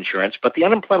unemployment insurance, but the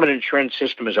unemployment insurance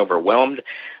system is overwhelmed.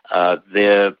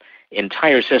 The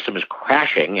entire system is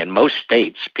crashing in most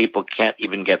states. People can't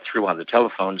even get through on the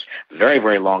telephones. Very,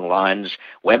 very long lines,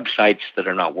 websites that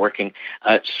are not working.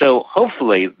 So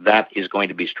hopefully that is going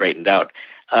to be straightened out.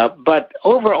 But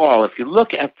overall, if you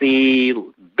look at the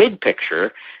big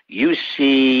picture, you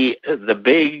see the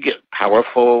big,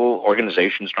 powerful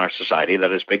organizations in our society,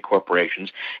 that is big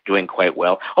corporations, doing quite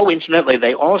well. Oh, incidentally,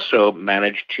 they also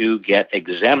managed to get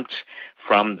exempt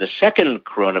from the second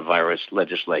coronavirus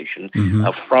legislation,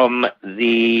 from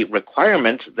the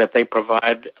requirement that they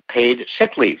provide paid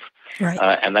sick leave. Right.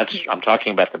 And I'm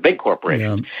talking about the big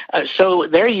corporations. Yeah. So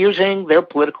they're using their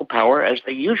political power as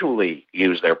they usually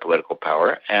use their political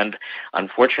power. And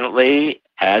unfortunately,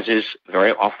 as is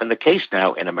very often the case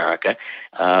now in America,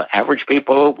 average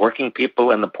people, working people,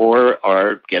 and the poor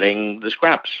are getting the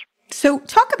scraps. So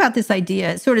talk about this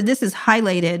idea. Sort of this is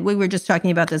highlighted. We were just talking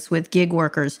about this with gig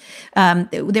workers.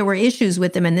 There were issues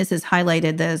with them, and this is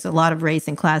highlighted. There's a lot of race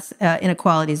and class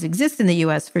inequalities exist in the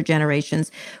U.S. for generations.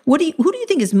 Who do you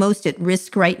think is most at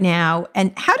risk right now,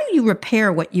 and how do you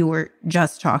repair what you were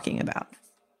just talking about?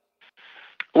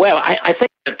 Well, I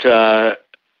think that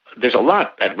there's a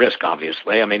lot at risk,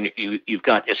 obviously. I mean, you've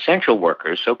got essential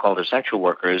workers, so-called essential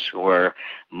workers, who are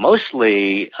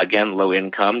mostly, again, low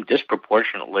income,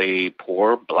 disproportionately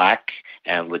poor, Black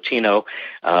and Latino,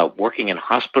 working in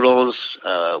hospitals,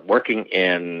 working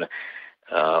in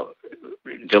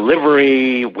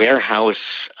delivery,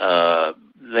 warehouse.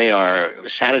 They are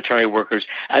sanitary workers.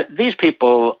 These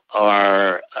people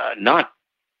are not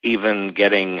even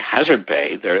getting hazard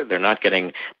pay. They're not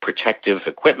getting protective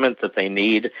equipment that they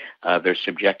need. They're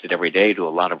subjected every day to a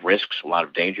lot of risks, a lot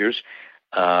of dangers.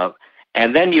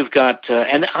 And then you've got,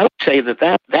 and I would say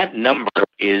that number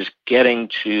is getting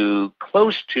to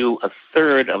close to a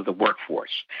third of the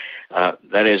workforce.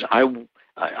 That is,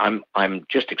 I'm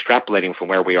just extrapolating from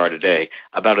where we are today.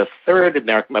 About 30%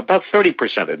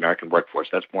 of the American workforce,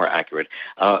 that's more accurate,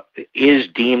 is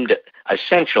deemed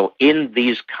essential in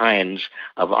these kinds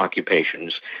of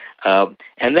occupations. And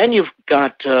then you've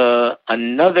got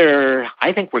another.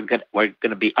 I think we're going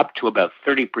to be up to about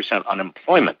 30%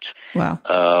 unemployment.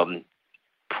 Wow.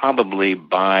 Probably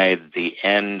by the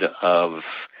end of.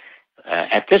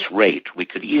 At this rate, we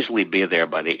could easily be there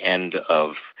by the end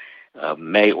of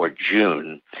May or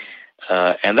June.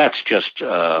 And that's just,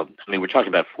 we're talking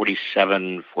about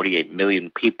 48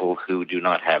 million people who do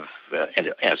not have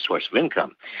a source of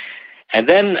income. And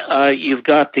then you've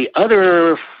got the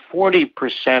other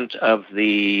 40% of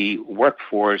the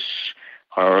workforce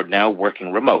are now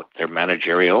working remote. They're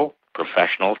managerial,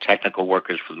 professional, technical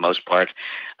workers for the most part.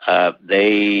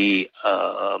 They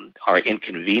are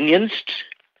inconvenienced.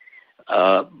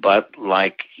 But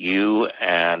like you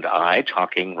and I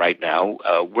talking right now,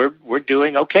 we're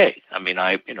doing okay. I mean,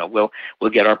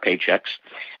 we'll get our paychecks.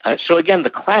 So again, the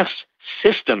class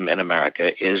system in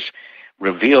America is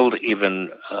revealed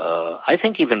even, I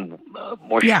think, even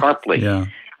more sharply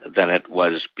than it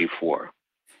was before.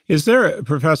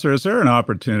 Professor, is there an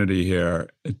opportunity here,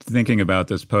 thinking about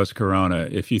this post-corona,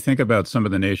 if you think about some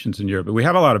of the nations in Europe, we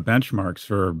have a lot of benchmarks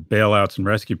for bailouts and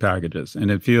rescue packages,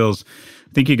 and I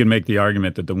think you can make the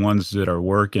argument that the ones that are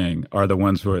working are the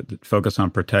ones who focus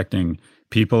on protecting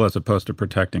people as opposed to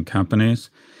protecting companies.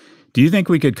 Do you think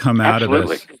we could come out of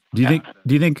this? Do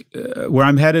you think where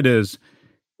I'm headed is,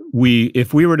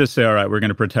 if we were to say, all right, we're going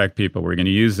to protect people, we're going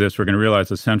to use this, we're going to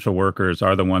realize essential workers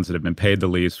are the ones that have been paid the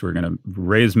least, we're going to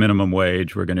raise minimum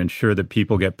wage, we're going to ensure that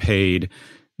people get paid,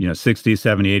 60,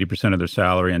 70, 80% of their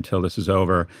salary until this is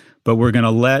over, but we're going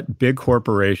to let big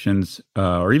corporations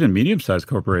or even medium-sized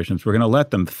corporations, we're going to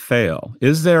let them fail.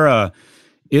 Is there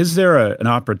an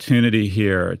opportunity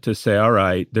here to say, all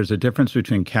right, there's a difference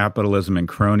between capitalism and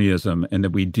cronyism, and that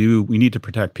we need to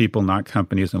protect people, not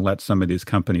companies, and let some of these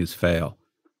companies fail?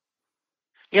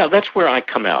 Yeah, that's where I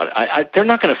come out. They're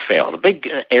not going to fail. The big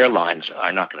airlines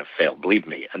are not going to fail, believe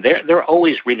me. And they're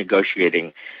always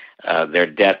renegotiating their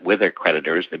debt with their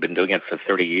creditors. They've been doing it for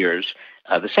 30 years.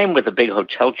 The same with the big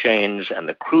hotel chains and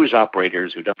the cruise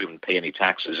operators who don't even pay any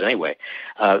taxes anyway.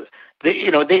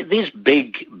 These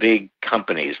big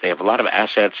companies, they have a lot of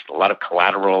assets, a lot of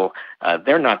collateral.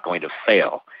 They're not going to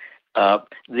fail.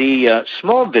 The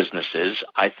small businesses,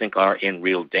 I think, are in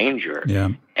real danger. Yeah.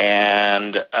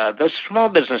 And those small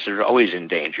businesses are always in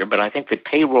danger. But I think the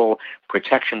payroll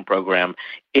protection program,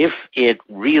 if it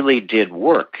really did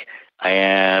work,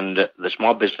 and the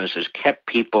small businesses kept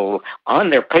people on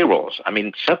their payrolls,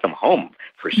 sent them home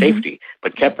for safety,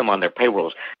 but kept them on their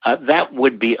payrolls, that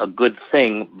would be a good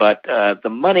thing. But the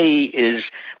money is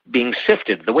being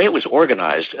sifted. The way it was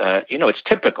organized, it's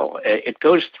typical. It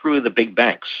goes through the big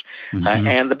banks.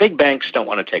 And the big banks don't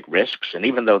want to take risks. And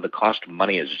even though the cost of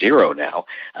money is zero now,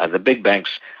 the big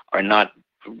banks are not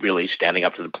really standing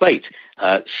up to the plate.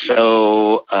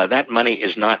 So that money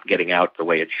is not getting out the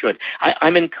way it should.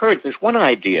 I'm encouraged. There's one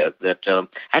idea that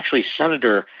actually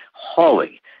Senator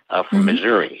Hawley from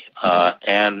Missouri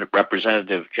and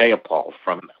Representative Jayapal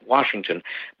from Washington,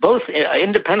 both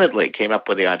independently came up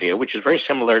with the idea, which is very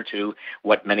similar to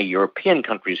what many European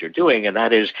countries are doing, and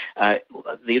that is the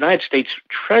United States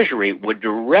Treasury would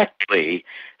directly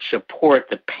support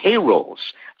the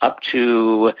payrolls up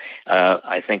to,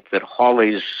 I think that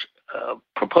Hawley's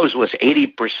proposal was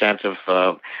 80%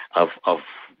 of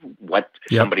what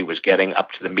somebody was getting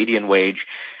up to the median wage.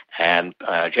 And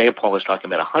Jayapal is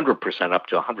talking about 100% up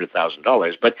to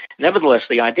 $100,000. But nevertheless,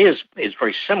 the idea is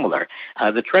very similar.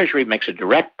 The Treasury makes a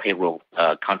direct payroll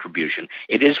contribution.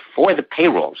 It is for the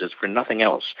payrolls. It's for nothing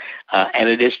else. And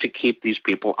it is to keep these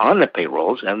people on the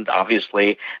payrolls. And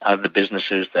obviously, the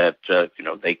businesses that,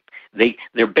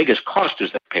 their biggest cost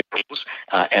is their payrolls,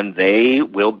 and they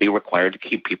will be required to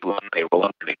keep people on payroll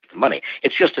and make the money.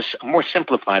 It's just a more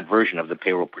simplified version of the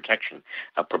payroll protection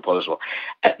proposal.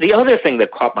 The other thing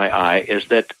that caught my eye is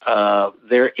that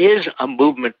there is a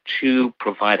movement to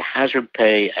provide hazard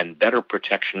pay and better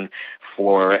protection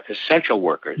for essential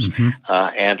workers.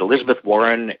 And Elizabeth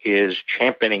Warren is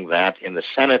championing that in the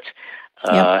Senate.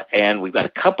 And we've got a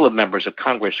couple of members of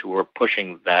Congress who are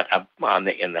pushing that up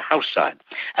in the House side.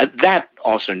 That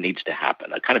also needs to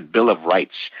happen, a kind of Bill of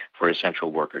Rights for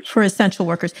essential workers. For essential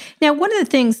workers. Now, one of the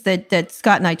things that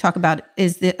Scott and I talk about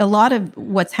is that a lot of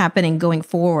what's happening going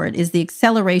forward is the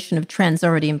acceleration of trends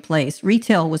already in place.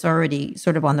 Retail was already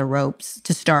sort of on the ropes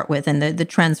to start with, and the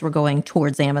trends were going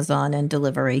towards Amazon and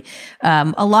delivery.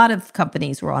 A lot of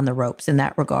companies were on the ropes in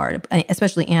that regard,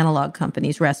 especially analog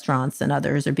companies, restaurants and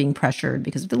others are being pressured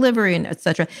because of delivery and et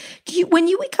cetera. When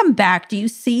we come back, do you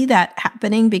see that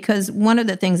happening? Because one of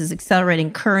the things is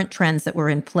accelerating current trends that were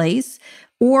in place,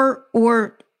 or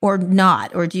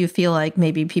not? Or do you feel like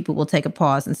maybe people will take a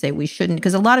pause and say we shouldn't?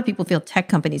 Because a lot of people feel tech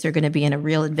companies are going to be in a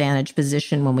real advantage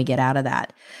position when we get out of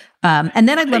that. And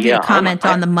then I'd love you to comment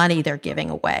on the money they're giving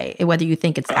away, whether you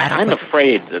think it's adequate. I'm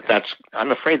afraid that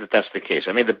that's the case.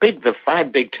 I mean, the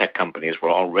 5 big tech companies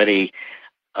were already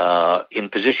in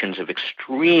positions of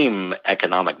extreme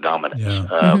economic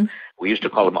dominance. We used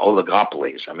to call them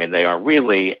oligopolies. I mean, they are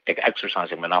really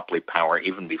exercising monopoly power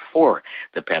even before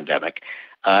the pandemic.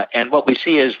 And what we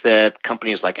see is that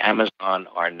companies like Amazon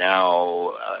are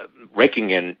now raking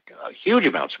in huge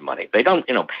amounts of money. They don't,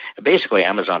 basically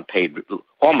Amazon paid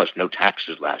almost no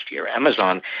taxes last year.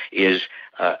 Amazon is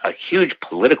a huge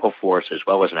political force as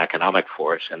well as an economic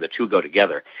force, and the two go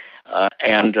together.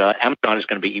 And Amazon is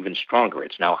going to be even stronger.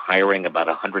 It's now hiring about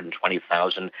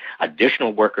 120,000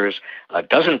 additional workers,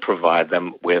 doesn't provide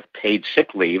them with paid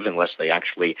sick leave unless they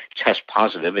actually test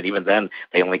positive, and even then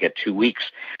they only get 2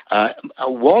 weeks.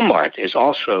 Walmart is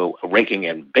also raking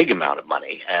in big amount of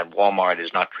money, and Walmart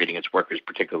is not treating its workers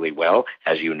particularly well,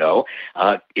 as you know,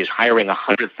 is hiring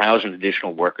 100,000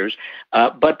 additional workers.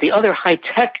 But the other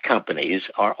high-tech companies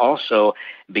are also,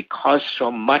 because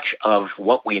so much of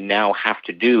what we now have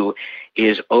to do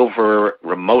is over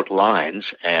remote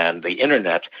lines and the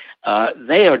internet,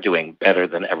 they are doing better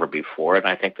than ever before, and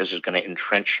I think this is going to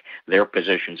entrench their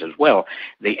positions as well.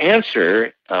 The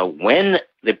answer, when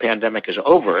the pandemic is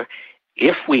over,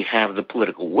 if we have the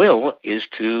political will, is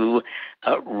to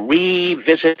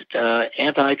revisit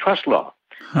antitrust law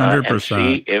 100%. And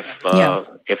see if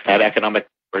that economic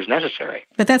is necessary.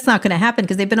 But that's not going to happen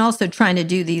because they've been also trying to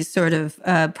do these sort of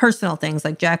personal things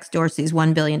like Jack Dorsey's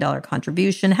 $1 billion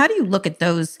contribution. How do you look at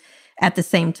those at the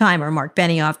same time? Or Mark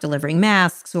Benioff delivering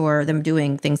masks, or them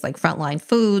doing things like frontline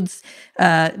foods?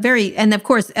 And of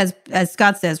course, as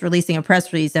Scott says, releasing a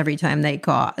press release every time they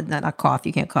cough. Not cough,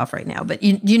 you can't cough right now, but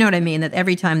you know what I mean, that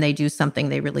every time they do something,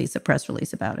 they release a press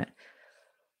release about it.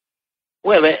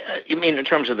 Well, you mean in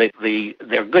terms of they're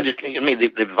good? You mean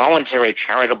the voluntary,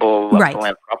 charitable,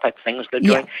 philanthropic things they're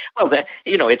doing? Yeah. Well,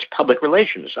 it's public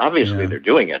relations. Obviously, they're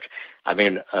doing it. I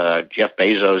mean, Jeff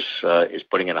Bezos is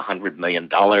putting in $100 million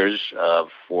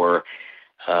for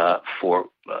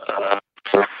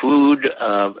food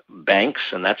banks,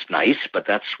 and that's nice. But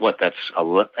that's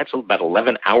about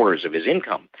 11 hours of his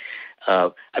income.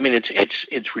 I mean,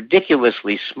 it's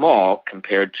ridiculously small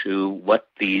compared to what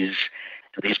these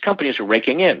companies are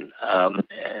raking in.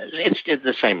 It's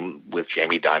the same with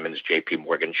Jamie Dimon's J.P.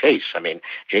 Morgan Chase. I mean,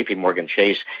 J.P. Morgan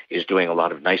Chase is doing a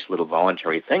lot of nice little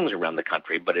voluntary things around the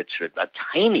country, but it's a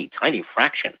tiny, tiny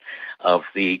fraction of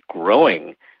the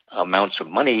growing amounts of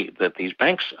money that these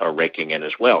banks are raking in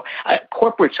as well.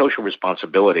 Corporate social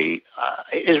responsibility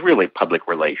is really public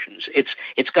relations.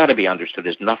 It's got to be understood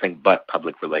as nothing but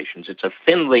public relations. It's a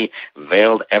thinly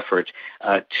veiled effort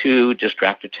to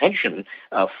distract attention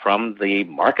from the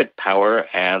market power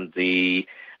and the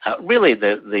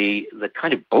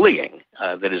kind of bullying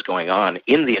that is going on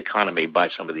in the economy by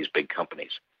some of these big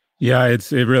companies. Yeah, it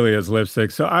really is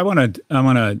lipstick. So I want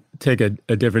to take a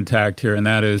different tact here, and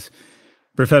that is,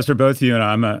 Professor, both you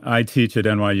and I teach at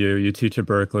NYU, you teach at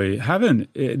Berkeley. Having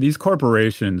these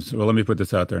corporations, well, let me put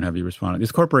this out there and have you respond.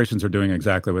 These corporations are doing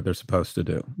exactly what they're supposed to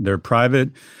do. They're private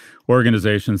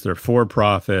organizations. They're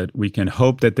for-profit. We can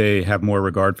hope that they have more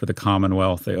regard for the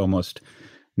Commonwealth. They almost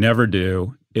never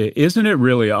do. Isn't it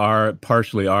really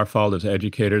partially our fault as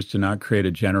educators to not create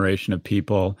a generation of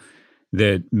people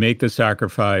that make the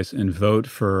sacrifice and vote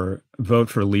for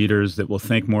leaders that will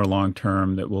think more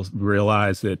long-term, that will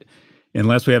realize that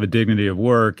unless we have a dignity of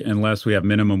work, unless we have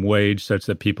minimum wage such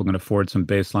that people can afford some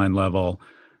baseline level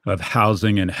of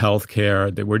housing and health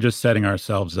care, that we're just setting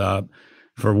ourselves up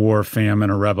for war, famine,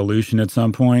 or revolution at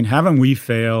some point? Haven't we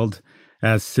failed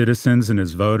as citizens and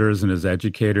as voters and as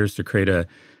educators to create a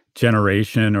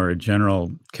generation or a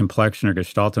general complexion or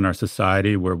gestalt in our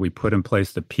society where we put in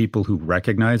place the people who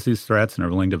recognize these threats and are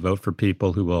willing to vote for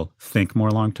people who will think more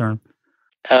long term?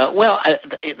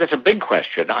 That's a big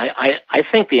question. I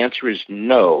think the answer is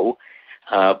no,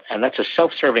 and that's a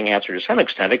self-serving answer to some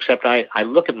extent, except I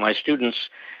look at my students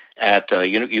at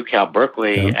UCal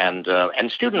Berkeley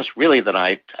and students really that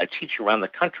I teach around the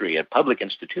country at public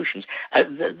institutions.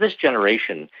 This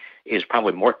generation is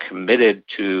probably more committed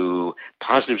to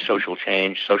positive social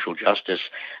change, social justice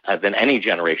than any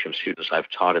generation of students I've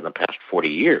taught in the past 40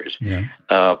 years. Yeah.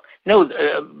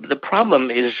 The problem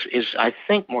is I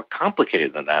think more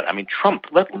complicated than that. I mean, Trump.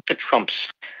 Look at Trump's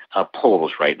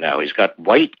polls right now. He's got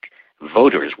white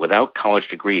voters without college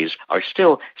degrees are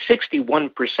still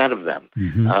 61% of them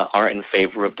are in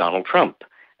favor of Donald Trump,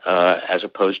 as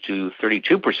opposed to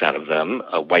 32% of them,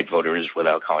 white voters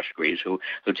without college degrees, who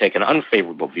take an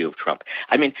unfavorable view of Trump.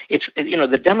 I mean, it's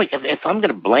if I'm going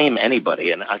to blame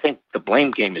anybody, and I think the blame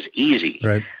game is easy,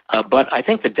 right. But I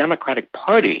think the Democratic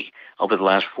Party over the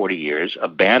last 40 years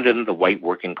abandoned the white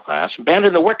working class,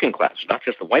 abandoned the working class, not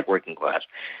just the white working class.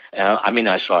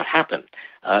 I saw it happen.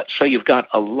 So you've got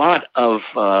a lot of,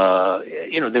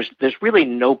 there's really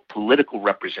no political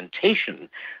representation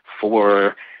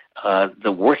for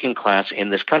the working class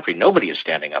in this country. Nobody is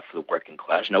standing up for the working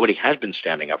class. Nobody has been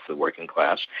standing up for the working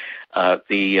class.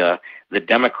 The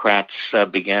Democrats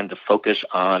began to focus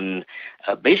on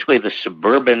basically the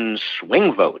suburban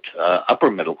swing vote,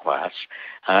 upper middle class,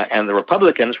 and the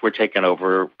Republicans were taken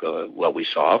over, we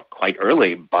saw quite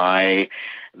early by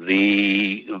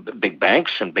the big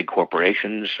banks and big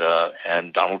corporations,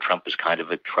 and Donald Trump is kind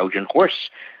of a Trojan horse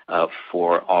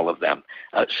for all of them.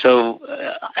 So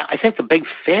I think the big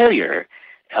failure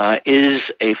is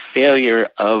a failure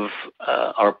of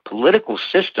our political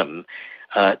system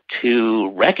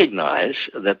to recognize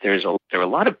that there are a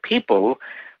lot of people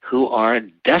who are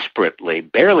desperately,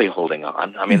 barely holding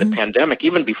on. I mean, the pandemic,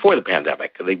 even before the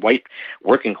pandemic, the white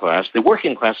working class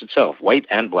itself, white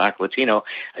and black, Latino,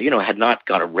 had not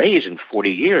got a raise in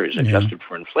 40 years, adjusted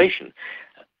for inflation.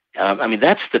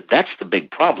 That's the big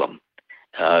problem.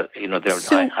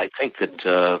 I think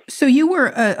that. So you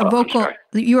were a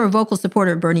vocal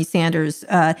supporter of Bernie Sanders.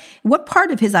 What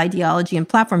part of his ideology and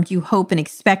platform do you hope and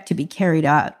expect to be carried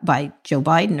out by Joe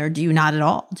Biden, or do you not at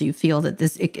all? Do you feel that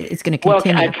it's going to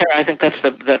continue? Well, I think that's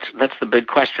the big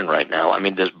question right now. I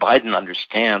mean, does Biden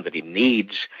understand that he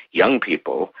needs young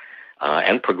people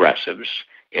and progressives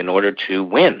in order to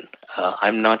win?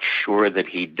 I'm not sure that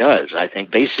he does. I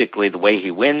think basically the way he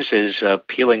wins is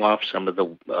peeling off some of the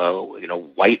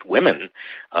white women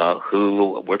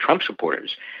who were Trump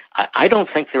supporters. I don't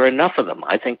think there are enough of them.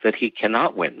 I think that he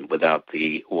cannot win without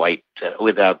the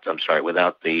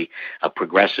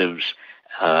progressives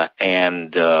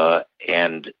and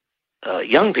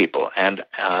young people. And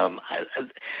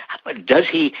does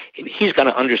he? He's got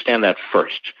to understand that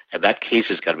first. And that case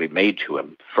has got to be made to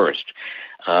him first.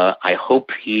 I hope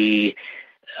he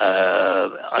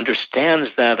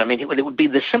understands that. I mean, it would be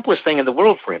the simplest thing in the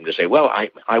world for him to say, well,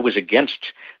 I was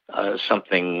against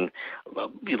something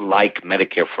like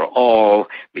Medicare for all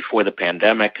before the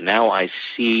pandemic. Now I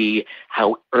see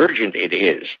how urgent it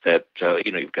is that,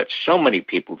 you've got so many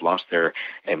people who've lost their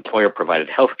employer-provided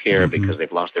health care because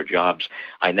they've lost their jobs.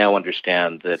 I now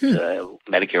understand that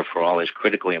Medicare for all is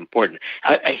critically important.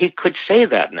 He could say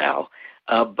that now.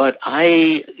 But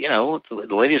the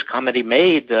latest comment he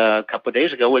made a couple of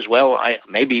days ago was,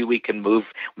 maybe we can move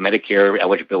Medicare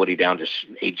eligibility down to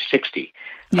age 60.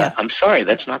 Yeah. I'm sorry,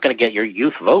 that's not going to get your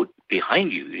youth vote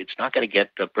behind you. It's not going to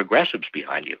get the progressives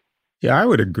behind you. Yeah, I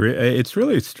would agree. It's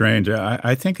really strange.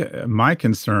 I think my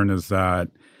concern is that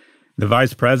the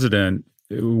vice president,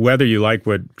 whether you like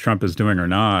what Trump is doing or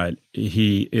not,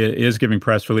 he is giving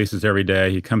press releases every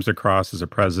day. He comes across as a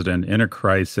president in a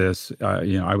crisis.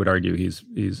 I would argue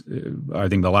I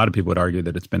think a lot of people would argue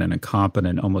that it's been an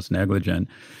incompetent, almost negligent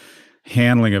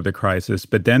handling of the crisis.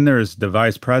 But then there's the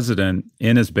vice president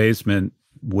in his basement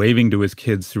waving to his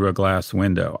kids through a glass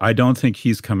window. I don't think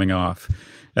he's coming off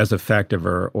as effective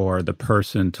or the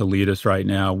person to lead us right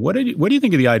now. What do you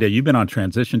think of the idea? You've been on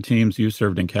transition teams. You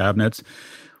served in cabinets.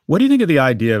 What do you think of the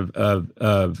idea of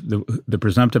the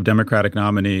presumptive Democratic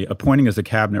nominee appointing as a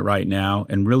cabinet right now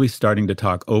and really starting to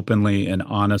talk openly and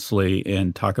honestly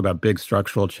and talk about big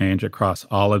structural change across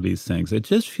all of these things? It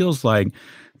just feels like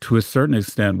to a certain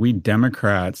extent, we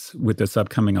Democrats with this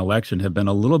upcoming election have been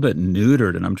a little bit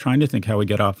neutered. And I'm trying to think how we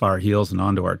get off our heels and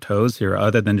onto our toes here,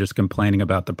 other than just complaining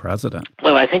about the president.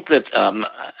 Well, I think that,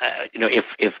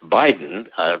 if Biden,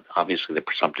 obviously the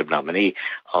presumptive nominee,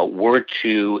 were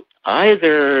to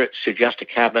either suggest a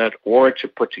cabinet or to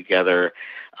put together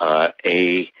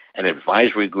an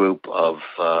advisory group of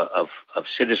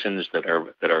citizens that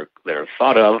are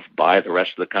thought of by the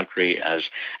rest of the country as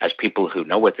people who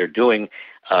know what they're doing,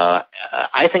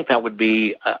 I think that would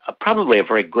be probably a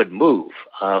very good move.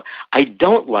 I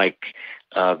don't like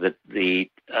the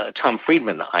Tom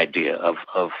Friedman idea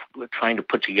of trying to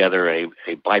put together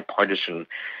a bipartisan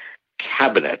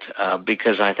cabinet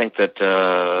because I think that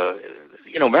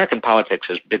American politics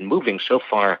has been moving so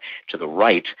far to the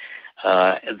right.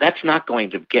 That's not going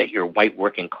to get your white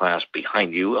working class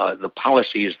behind you. The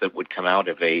policies that would come out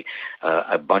of a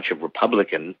bunch of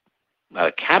Republican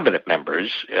cabinet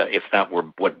members, if that were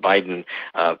what Biden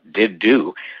did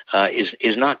do,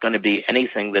 is not going to be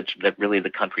anything that really the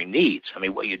country needs. I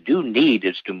mean, what you do need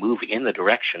is to move in the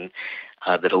direction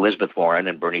that Elizabeth Warren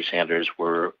and Bernie Sanders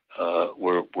were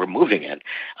moving in.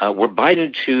 Were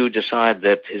Biden to decide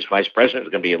that his vice president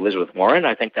was going to be Elizabeth Warren,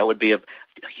 I think that would be a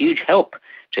huge help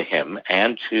to him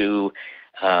and to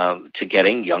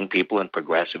getting young people and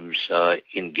progressives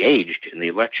engaged in the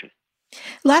election.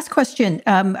 Last question.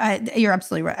 You're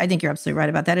absolutely right. I think you're absolutely right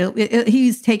about that.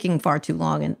 He's taking far too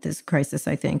long in this crisis,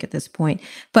 I think, at this point.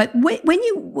 But I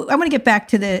want to get back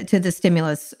to the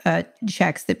stimulus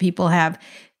checks that people have.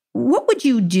 What would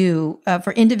you do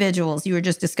for individuals you were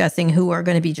just discussing who are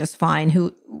going to be just fine?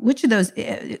 Which of those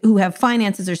who have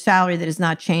finances or salary that has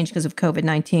not changed because of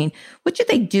COVID-19? What should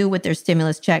they do with their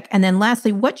stimulus check? And then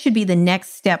lastly, what should be the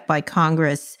next step by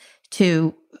Congress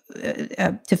to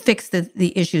fix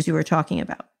the issues you were talking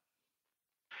about?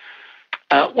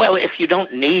 Well, if you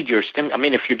don't need your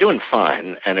if you're doing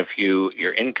fine, and if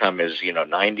your income is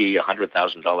 $90,000,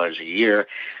 $100,000 a year,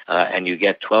 and you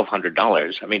get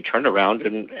 $1,200, turn around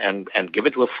and give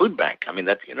it to a food bank. I mean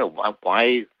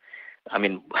why?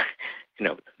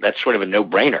 That's sort of a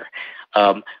no-brainer.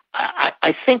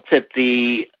 I think that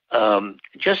the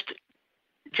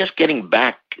just getting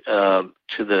back to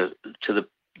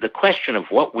the question of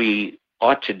what we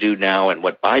ought to do now and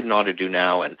what Biden ought to do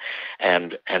now and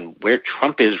where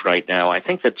Trump is right now, I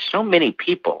think that so many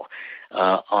people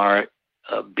are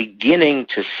beginning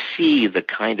to see the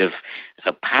kind of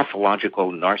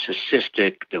pathological,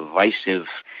 narcissistic, divisive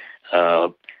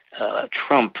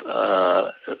Trump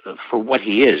for what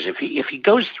he is. If he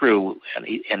goes through and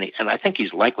I think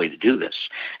he's likely to do this,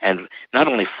 and not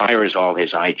only fires all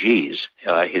his IGs,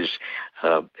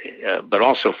 but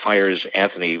also fires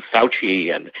Anthony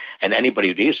Fauci and anybody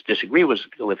who disagree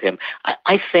with him.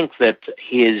 I think that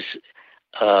his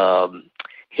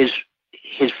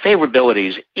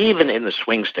favorabilities, even in the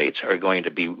swing states, are going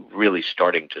to be really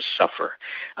starting to suffer.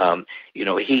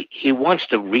 He wants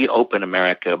to reopen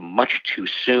America much too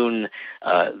soon.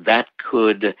 That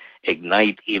could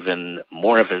ignite even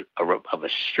more of a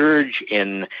surge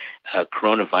in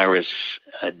coronavirus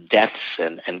deaths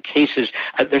and cases.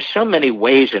 There's so many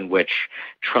ways in which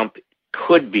Trump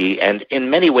could be, and in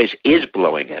many ways is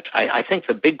blowing it. I think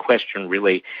the big question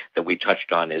really that we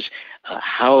touched on is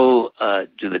how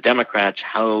do the Democrats,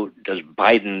 how does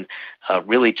Biden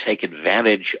really take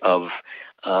advantage of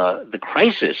the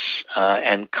crisis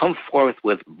and come forth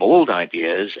with bold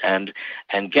ideas and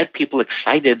get people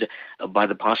excited by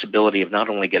the possibility of not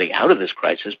only getting out of this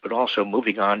crisis, but also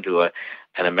moving on to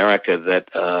an America that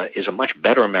is a much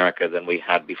better America than we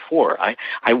had before.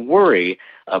 I worry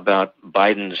about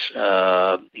Biden's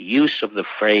use of the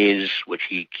phrase, which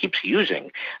he keeps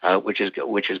using, which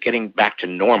is getting back to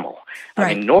normal.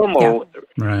 Right. I mean, normal,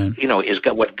 right. Is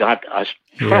what got us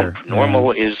Trump. Here.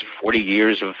 Normal is 40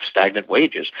 years of stagnant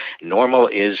wages. Normal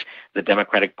is the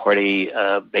Democratic Party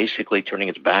basically turning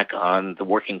its back on the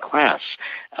working class.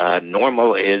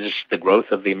 Normal is the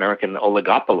growth of the American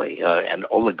oligopoly and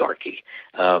oligarchy.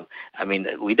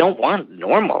 We don't want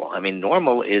normal.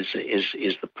 Normal is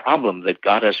the problem that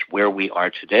got us where we are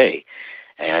today,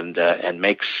 and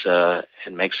makes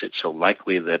it so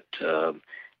likely that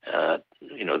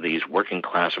these working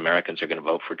class Americans are going to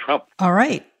vote for Trump. All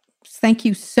right. Thank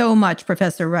you so much,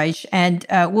 Professor Reich. And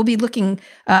we'll be looking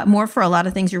more for a lot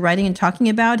of things you're writing and talking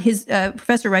about.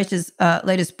 Professor Reich's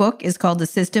latest book is called The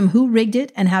System, Who Rigged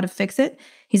It and How to Fix It.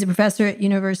 He's a professor at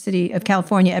University of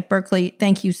California at Berkeley.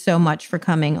 Thank you so much for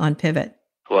coming on Pivot.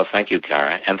 Well, thank you,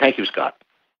 Kara. And thank you, Scott.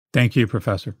 Thank you,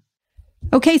 Professor.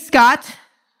 Okay, Scott.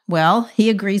 Well, he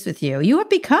agrees with you. You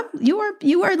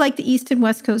are like the East and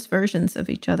West Coast versions of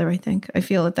each other, I think. I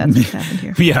feel that's what's happened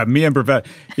here. Yeah, me and Professor.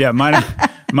 Yeah, mine.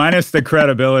 Minus the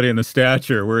credibility and the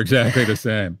stature, we're exactly the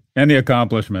same. And the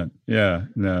accomplishment. Yeah,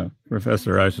 no,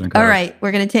 Professor Reich is incredible. All right,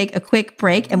 we're going to take a quick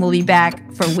break, and we'll be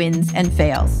back for wins and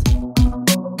fails.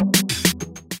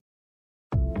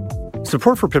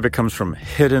 Support for Pivot comes from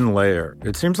Hidden Layer.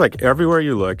 It seems like everywhere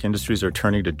you look, industries are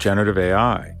turning to generative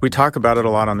AI. We talk about it a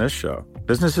lot on this show.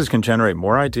 Businesses can generate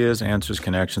more ideas, answers,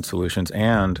 connections, solutions,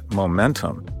 and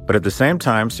momentum. But at the same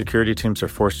time, security teams are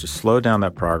forced to slow down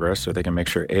that progress so they can make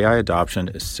sure AI adoption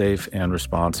is safe and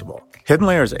responsible. Hidden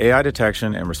Layer's AI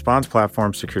detection and response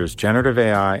platform secures generative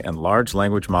AI and large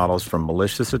language models from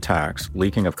malicious attacks,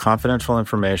 leaking of confidential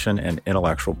information, and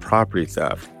intellectual property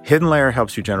theft. Hidden Layer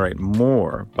helps you generate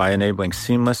more by enabling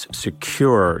seamless,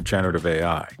 secure generative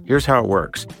AI. Here's how it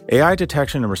works. AI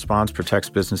detection and response protects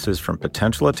businesses from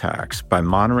potential attacks by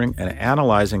monitoring and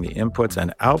analyzing the inputs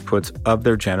and outputs of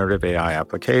their generative AI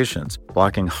applications,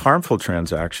 blocking harmful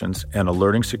transactions and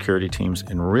alerting security teams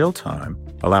in real time,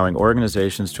 allowing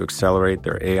organizations to accelerate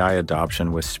their AI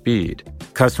adoption with speed.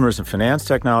 Customers in finance,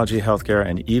 technology, healthcare,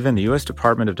 and even the U.S.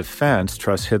 Department of Defense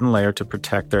trust Hidden Layer to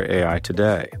protect their AI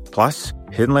today. Plus,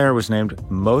 Hidden Layer was named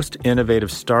Most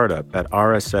Innovative Startup at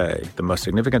RSA, the most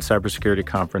significant cybersecurity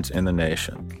conference in the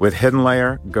nation. With Hidden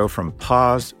Layer, go from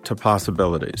pause to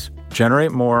possibilities.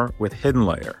 Generate more with Hidden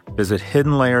Layer. Visit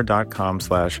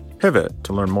hiddenlayer.com/pivot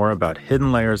to learn more about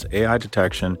Hidden Layer's AI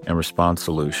detection and response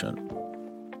solution.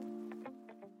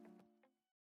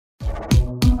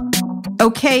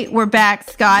 Okay, we're back,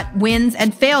 Scott. Wins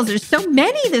and fails. There's so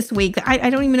many this week. I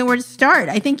don't even know where to start.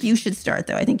 I think you should start,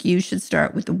 though. I think you should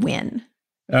start with the win.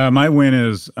 My win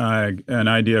is an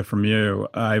idea from you.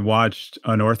 I watched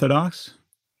Unorthodox.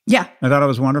 Yeah. I thought it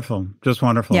was wonderful, just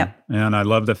wonderful. Yeah. And I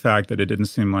love the fact that it didn't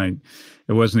seem like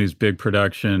it wasn't these big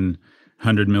production,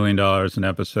 $100 million an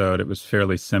episode. It was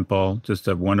fairly simple, just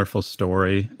a wonderful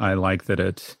story. I like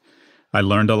that I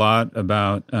learned a lot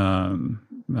about,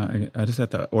 I just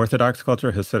had the Orthodox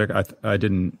culture, Hasidic. I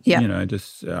didn't,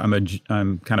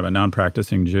 I'm kind of a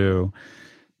non-practicing Jew.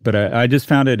 But I just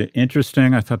found it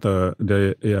interesting. I thought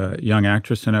the young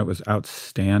actress in it was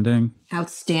outstanding.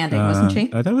 Outstanding, wasn't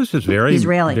she? I thought it was just very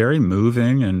Israeli, very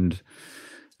moving and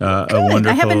a wonderful.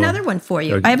 I have another one for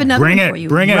you. Bring it.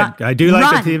 Bring it. I do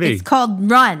like the TV. It's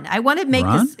called Run. I want to make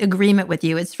this agreement with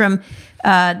you. It's from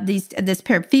this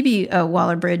pair, Phoebe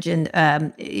Waller-Bridge,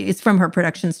 and it's from her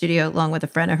production studio along with a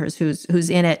friend of hers who's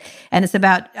in it. And it's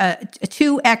about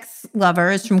two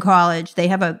ex-lovers from college. They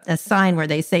have a sign where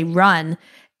they say "run."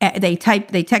 They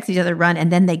text each other "run,"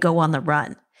 and then they go on the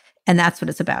run. And that's what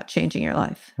it's about, changing your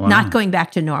life. Wow. Not going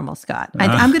back to normal, Scott.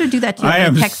 I'm going to do that to you. I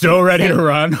am so ready to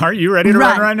run. Aren't you ready to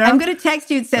run right now? I'm going to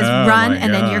text you. It says run,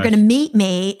 and then you're going to meet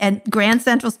me at Grand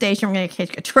Central Station. We're going to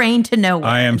take a train to nowhere.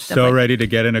 I am so ready to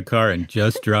get in a car and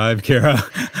just drive, Kara.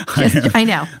 I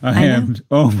know. I am.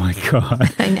 Oh, my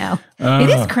God. I know.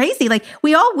 It is crazy. Like,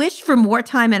 we all wish for more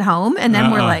time at home, and then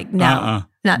we're like, no.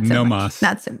 Not so much.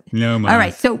 Not so much. No mas. All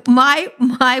right. So my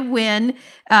win,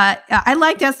 I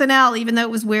liked SNL, even though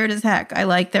it was weird as heck. I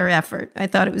liked their effort. I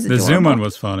thought it was adorable. The Zoom one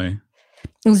was funny.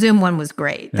 The Zoom one was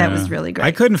great. That was really great.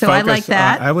 I couldn't focus. I like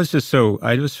that. I was so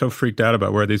freaked out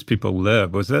about where these people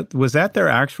live. Was that their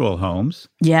actual homes?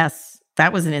 Yes.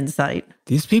 That was an insight.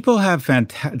 These people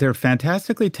they're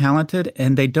fantastically talented,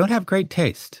 and they don't have great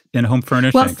taste in home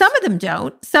furnishings. Well, some of them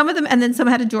don't. Some of them, and then some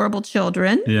had adorable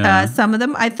children. Yeah. Some of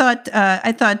them, I thought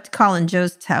Colin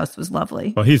Jost's house was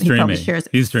lovely. Well, he's dreamy.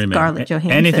 He's dreamy. Scarlett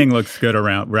Johansson. Anything looks good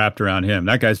wrapped around him.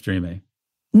 That guy's dreamy.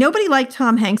 Nobody liked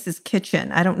Tom Hanks's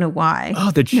kitchen. I don't know why.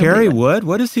 Oh, the cherry wood.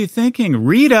 What is he thinking?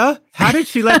 Rita, how did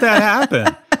she let that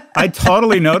happen? I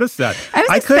totally noticed that. I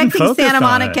was expecting Santa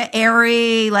Monica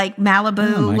airy, like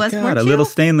Malibu. Oh my God, a little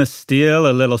stainless steel,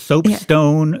 a little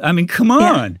soapstone. I mean, come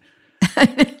on.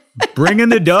 Bring in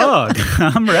the dog.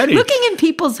 I'm ready. Looking in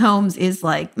people's homes is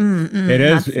like, It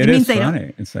is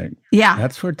funny. It's like,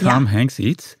 that's where Tom Hanks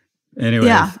eats.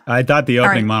 Anyways, I thought the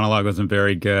opening monologue wasn't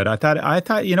very good. I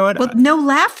thought, you know what? Well, no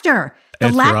laughter. The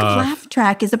lack of laugh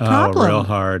track is a problem. Real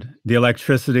hard. The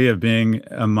electricity of being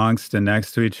amongst and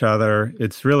next to each other.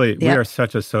 It's really, we are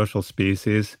such a social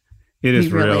species. It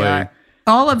is really are.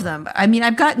 All of them. I mean,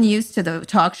 I've gotten used to the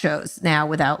talk shows now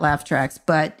without laugh tracks,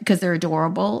 but because they're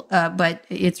adorable, but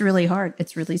it's really hard.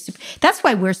 It's really super. That's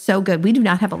why we're so good. We do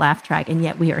not have a laugh track, and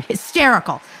yet we are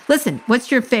hysterical. Listen, what's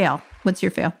your fail?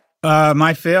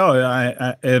 My fail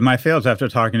is after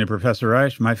talking to Professor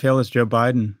Reich. My fail is Joe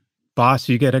Biden. Boss,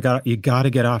 you got to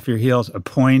get off your heels.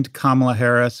 Appoint Kamala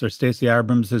Harris or Stacey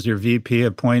Abrams as your VP.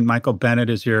 Appoint Michael Bennett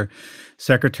as your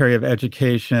Secretary of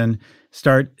Education.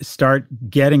 Start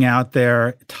getting out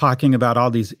there, talking about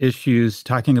all these issues,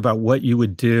 talking about what you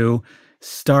would do.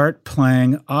 Start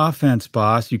playing offense,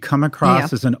 boss. You come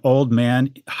across as an old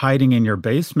man hiding in your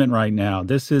basement right now.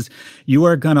 You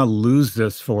are going to lose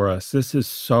this for us. This is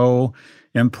so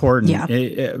important.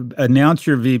 Yeah. Announce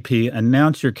your VP,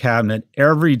 announce your cabinet.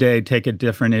 Every day, take a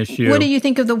different issue. What do you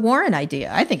think of the Warren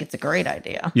idea? I think it's a great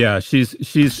idea. Yeah, she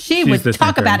would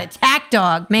talk about attack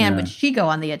dog. Man, would she go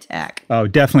on the attack? Oh,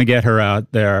 definitely get her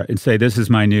out there and say, this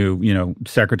is my new,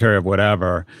 secretary of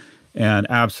whatever. And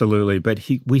absolutely. But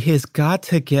he's got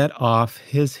to get off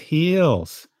his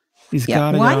heels. He's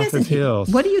got to get off his heels.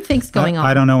 What do you think's going on?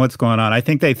 I don't know what's going on. I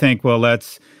think they think, well,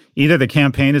 either the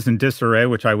campaign is in disarray,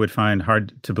 which I would find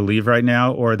hard to believe right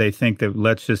now, or they think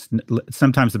that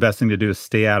sometimes the best thing to do is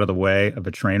stay out of the way of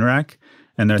a train wreck.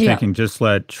 And they're thinking, just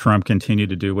let Trump continue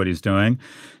to do what he's doing.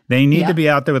 They need to be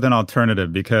out there with an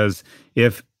alternative, because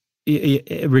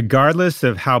regardless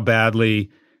of how badly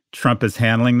Trump is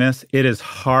handling this, it is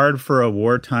hard for a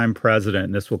wartime president,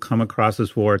 and this will come across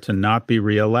as war, to not be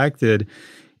reelected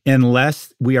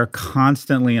unless we are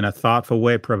constantly, in a thoughtful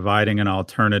way, providing an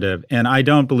alternative. And I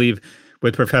don't believe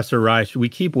with Professor Reich, we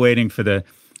keep waiting for the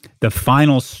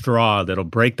final straw that'll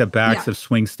break the backs of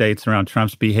swing states around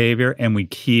Trump's behavior, and we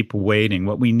keep waiting.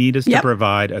 What we need is to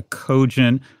provide a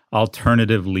cogent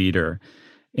alternative leader.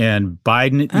 And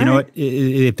Biden,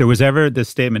 if there was ever this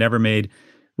statement ever made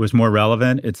was more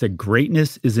relevant, it's that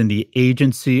greatness is in the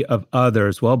agency of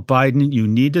others. Well, Biden, you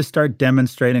need to start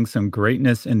demonstrating some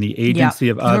greatness in the agency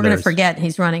of others. We're going to forget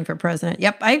he's running for president.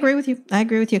 Yep, I agree with you. All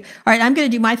right, I'm going to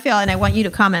do my fail, and I want you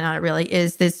to comment on it, really,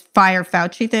 is this Fire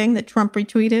Fauci thing that Trump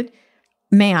retweeted.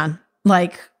 Man,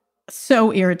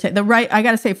 so irritating. I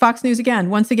got to say, Fox News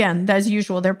once again, as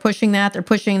usual, they're pushing that. They're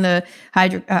pushing the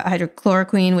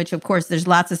hydrochloroquine, which, of course, there's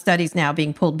lots of studies now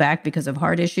being pulled back because of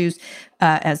heart issues,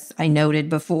 as I noted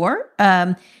before.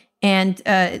 The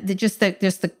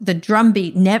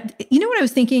drumbeat. You know what I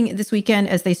was thinking this weekend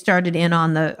as they started in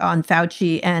on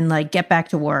Fauci and get back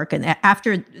to work, and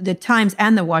after the Times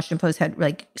and the Washington Post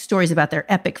had stories about their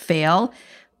epic fail,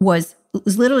 was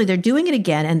literally they're doing it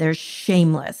again, and they're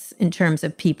shameless in terms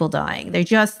of people dying. They're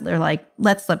like,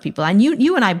 let's let people die. And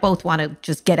you and I both want to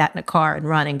just get out in a car and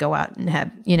run and go out and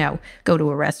have, go to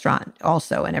a restaurant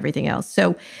also and everything else.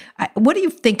 So what do you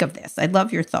think of this? I'd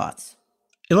love your thoughts.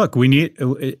 Look,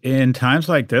 in times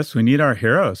like this, we need our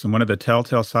heroes. And one of the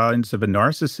telltale signs of a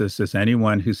narcissist is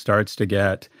anyone who starts to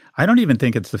get, I don't even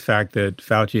think it's the fact that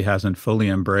Fauci hasn't fully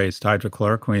embraced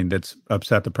hydrochloroquine that's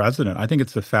upset the president. I think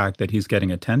it's the fact that he's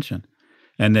getting attention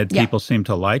and that people seem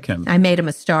to like him. I made him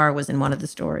a star was in one of the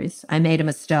stories. I made him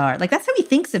a star. That's how he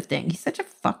thinks of things. He's such a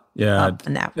fuck up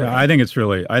in that way. Yeah, I think it's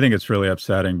really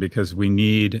upsetting, because we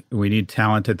need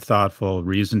talented, thoughtful,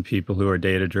 reasoned people who are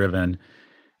data-driven.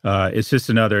 It's just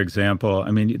another example.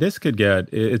 I mean, it's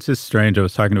just strange. I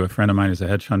was talking to a friend of mine who's a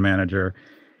hedge fund manager.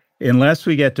 Unless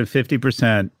we get to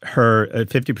 50%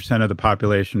 of the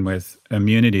population with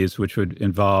immunities, which would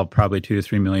involve probably 2 to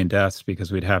 3 million deaths,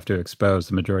 because we'd have to expose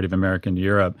the majority of America to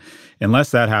Europe. Unless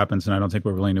that happens, and I don't think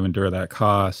we're willing to endure that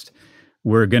cost,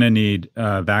 we're going to need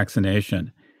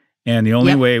vaccination. And the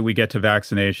only way we get to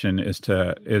vaccination is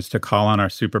to call on our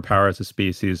superpower as a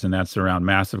species, and that's around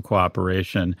massive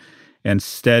cooperation and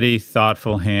steady,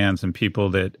 thoughtful hands, and people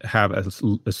that have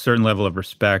a certain level of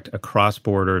respect across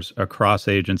borders, across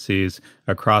agencies,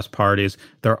 across parties.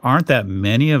 There aren't that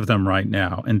many of them right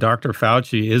now, and Dr.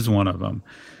 Fauci is one of them.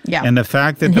 Yeah. And the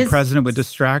fact that the president would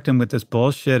distract him with this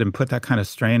bullshit and put that kind of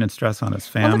strain and stress on his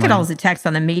family. Well, look at all his attacks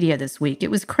on the media this week. It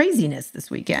was craziness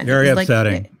this weekend. Very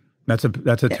upsetting. That's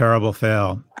a terrible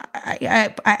fail.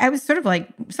 I was sort of like,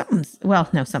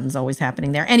 something's always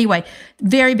happening there. Anyway,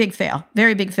 very big fail,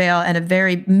 and a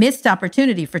very missed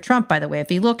opportunity for Trump, by the way. If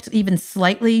he looked even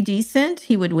slightly decent,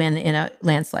 he would win in a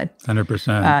landslide.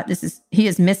 100%. He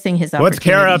is missing his opportunity. What's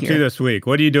Kara up to this week?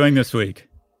 What are you doing this week?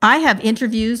 I have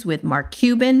interviews with Mark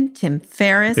Cuban, Tim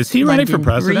Ferriss. Is he running for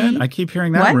president? I keep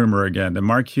hearing that rumor again. That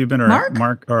Mark Cuban or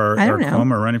Cuomo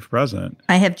are running for president.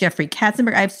 I have Jeffrey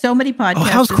Katzenberg. I have so many podcasts. Oh,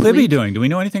 how's Quibi doing? Do we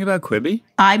know anything about Quibi?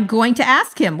 I'm going to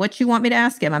ask him. What you want me to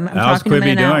ask him? How's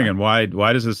Quibi doing, and why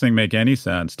does this thing make any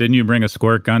sense? Didn't you bring a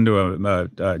squirt gun to a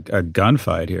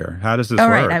gunfight here? How does this work? All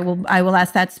right, I will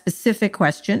ask that specific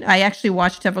question. I actually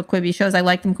watched several Quibi shows. I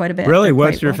like them quite a bit. Really?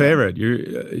 What's your favorite?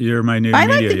 You're my new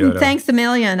media Yoda. Thanks a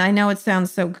million. I know it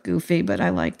sounds so goofy, but I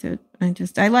liked it.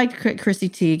 I liked Chrissy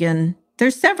Teigen.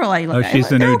 There's several I like. Oh, she's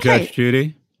the new Judge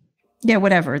Judy? Yeah,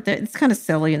 whatever. It's kind of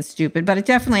silly and stupid, but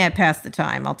I passed the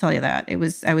time. I'll tell you that.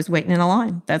 I was waiting in a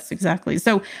line. That's exactly.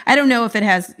 So I don't know if it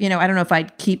has, I don't know if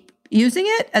I'd keep using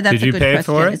it. That's Did you pay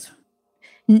for it?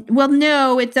 Well,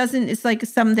 no, it doesn't. It's like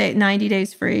 90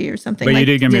 days free or something. But you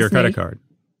did give me your credit card.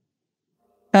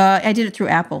 I did it through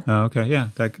Apple. Oh, okay. Yeah.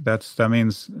 That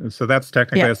means, so that's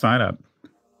technically a sign up.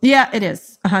 Yeah, it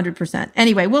is 100%.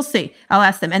 Anyway, we'll see. I'll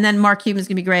ask them. And then Mark Cuban's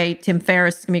going to be great. Tim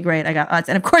Ferriss is going to be great. I got odds.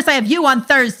 And of course, I have you on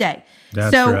Thursday.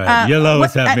 That's right. You'll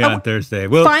always have me on Thursday.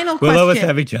 We'll always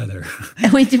have each other.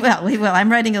 We will. We will.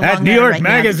 I'm writing a long New York right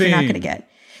Magazine. Now, you're not going to get.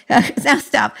 Now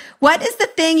stop. What is the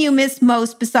thing you miss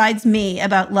most besides me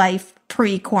about life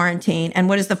pre-quarantine? And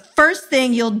what is the first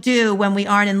thing you'll do when we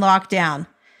aren't in lockdown?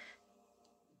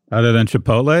 Other than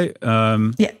Chipotle?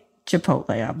 Yeah,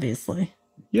 Chipotle, obviously.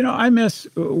 You know,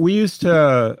 we used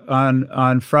to,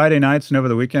 on Friday nights and over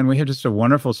the weekend, we had just a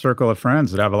wonderful circle of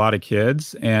friends that have a lot of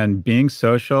kids, and being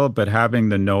social, but having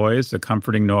the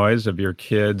comforting noise of your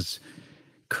kids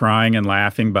crying and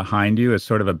laughing behind you as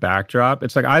sort of a backdrop.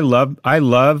 It's like, I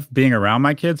love being around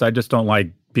my kids. I just don't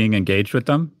like being engaged with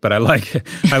them, but I like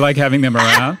having them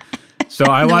around. So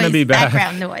I want to be back.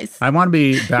 Background noise. I want to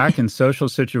be back in social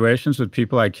situations with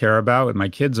people I care about, with my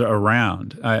kids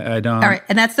around. I don't. All right,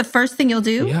 and that's the first thing you'll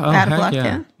do out of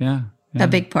lockdown? Yeah. A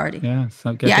big party. Yeah.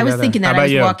 I was thinking that.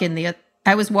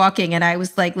 I was walking and I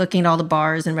was like looking at all the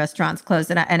bars and restaurants closed,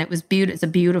 and it was beautiful. It's a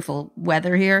beautiful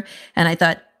weather here, and I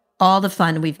thought all the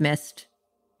fun we've missed.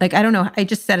 Like, I don't know. I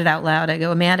just said it out loud. I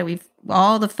go, Amanda,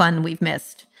 all the fun we've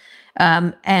missed.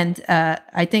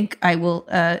 I think I will.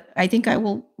 I think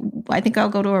I'll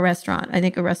go to a restaurant. I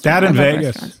think a restaurant. That in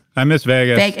Vegas. I miss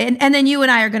Vegas. And then you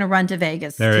and I are going to run to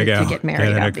Vegas to get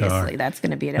married. Obviously, that's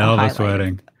going to be an Elvis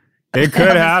wedding. It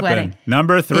could happen. Wedding.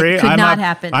 Number 3. It could not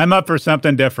happen. I'm up for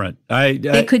something different.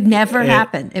 It could never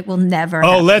happen. It will never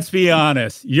happen. Oh, let's be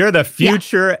honest. You're the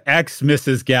future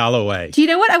ex-Mrs. Galloway. Do you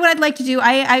know what I'd like to do?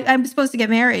 I'm supposed to get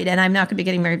married, and I'm not going to be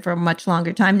getting married for a much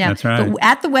longer time now. That's right. But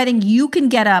at the wedding, you can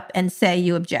get up and say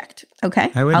you object.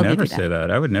 Okay? I would never say that.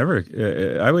 I would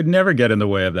never get in the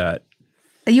way of that.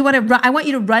 I want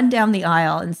you to run down the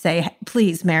aisle and say,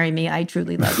 please marry me. I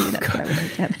truly love you. That's what I would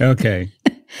like to have. Okay.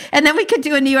 And then we could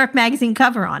do a New York Magazine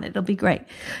cover on it. It'll be great.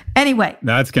 Anyway.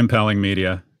 That's compelling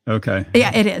media. Okay.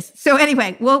 Yeah, it is. So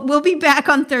anyway, we'll be back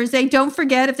on Thursday. Don't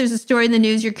forget, if there's a story in the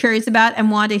news you're curious about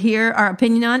and want to hear our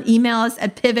opinion on, email us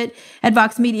at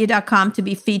pivot@voxmedia.com to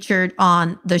be featured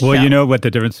on the show. Well, you know what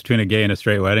the difference between a gay and a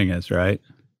straight wedding is, right?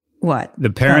 What?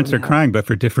 The parents are crying, but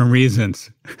for different reasons.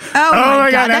 Oh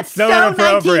my God. That's so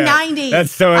 1990s.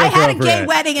 That's so inappropriate. I had a gay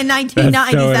wedding in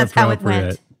 1990s. That's how it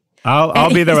went.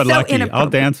 I'll be there with Lucky. I'll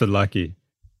dance with Lucky.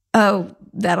 Oh,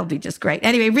 that'll be just great.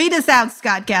 Anyway, read us out,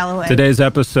 Scott Galloway. Today's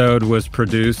episode was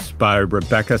produced by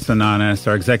Rebecca Sananes.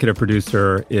 Our executive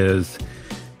producer is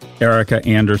Erica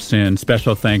Anderson.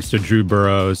 Special thanks to Drew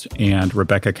Burrows and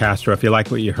Rebecca Castro. If you like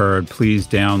what you heard, please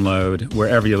download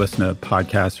wherever you listen to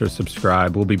podcasts or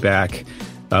subscribe. We'll be back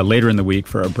later in the week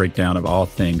for a breakdown of all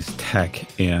things tech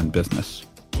and business.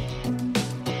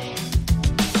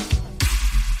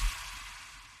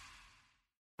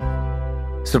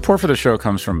 Support for the show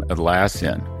comes from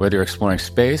Atlassian. Whether you're exploring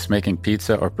space, making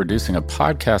pizza, or producing a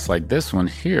podcast like this one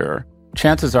here,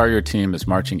 chances are your team is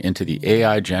marching into the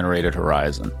AI-generated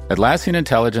horizon. Atlassian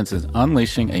Intelligence is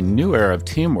unleashing a new era of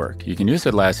teamwork. You can use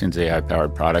Atlassian's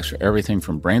AI-powered products for everything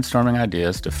from brainstorming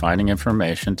ideas to finding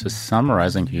information to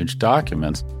summarizing huge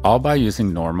documents, all by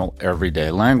using normal, everyday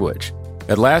language.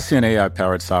 Atlassian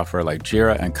AI-powered software like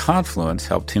Jira and Confluence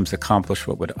help teams accomplish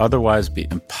what would otherwise be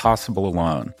impossible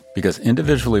alone. Because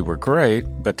individually we're great,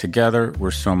 but together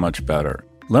we're so much better.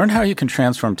 Learn how you can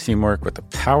transform teamwork with the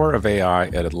power of AI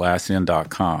at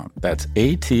Atlassian.com. That's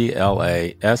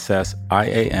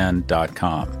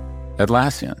Atlassian.com.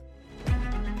 Atlassian.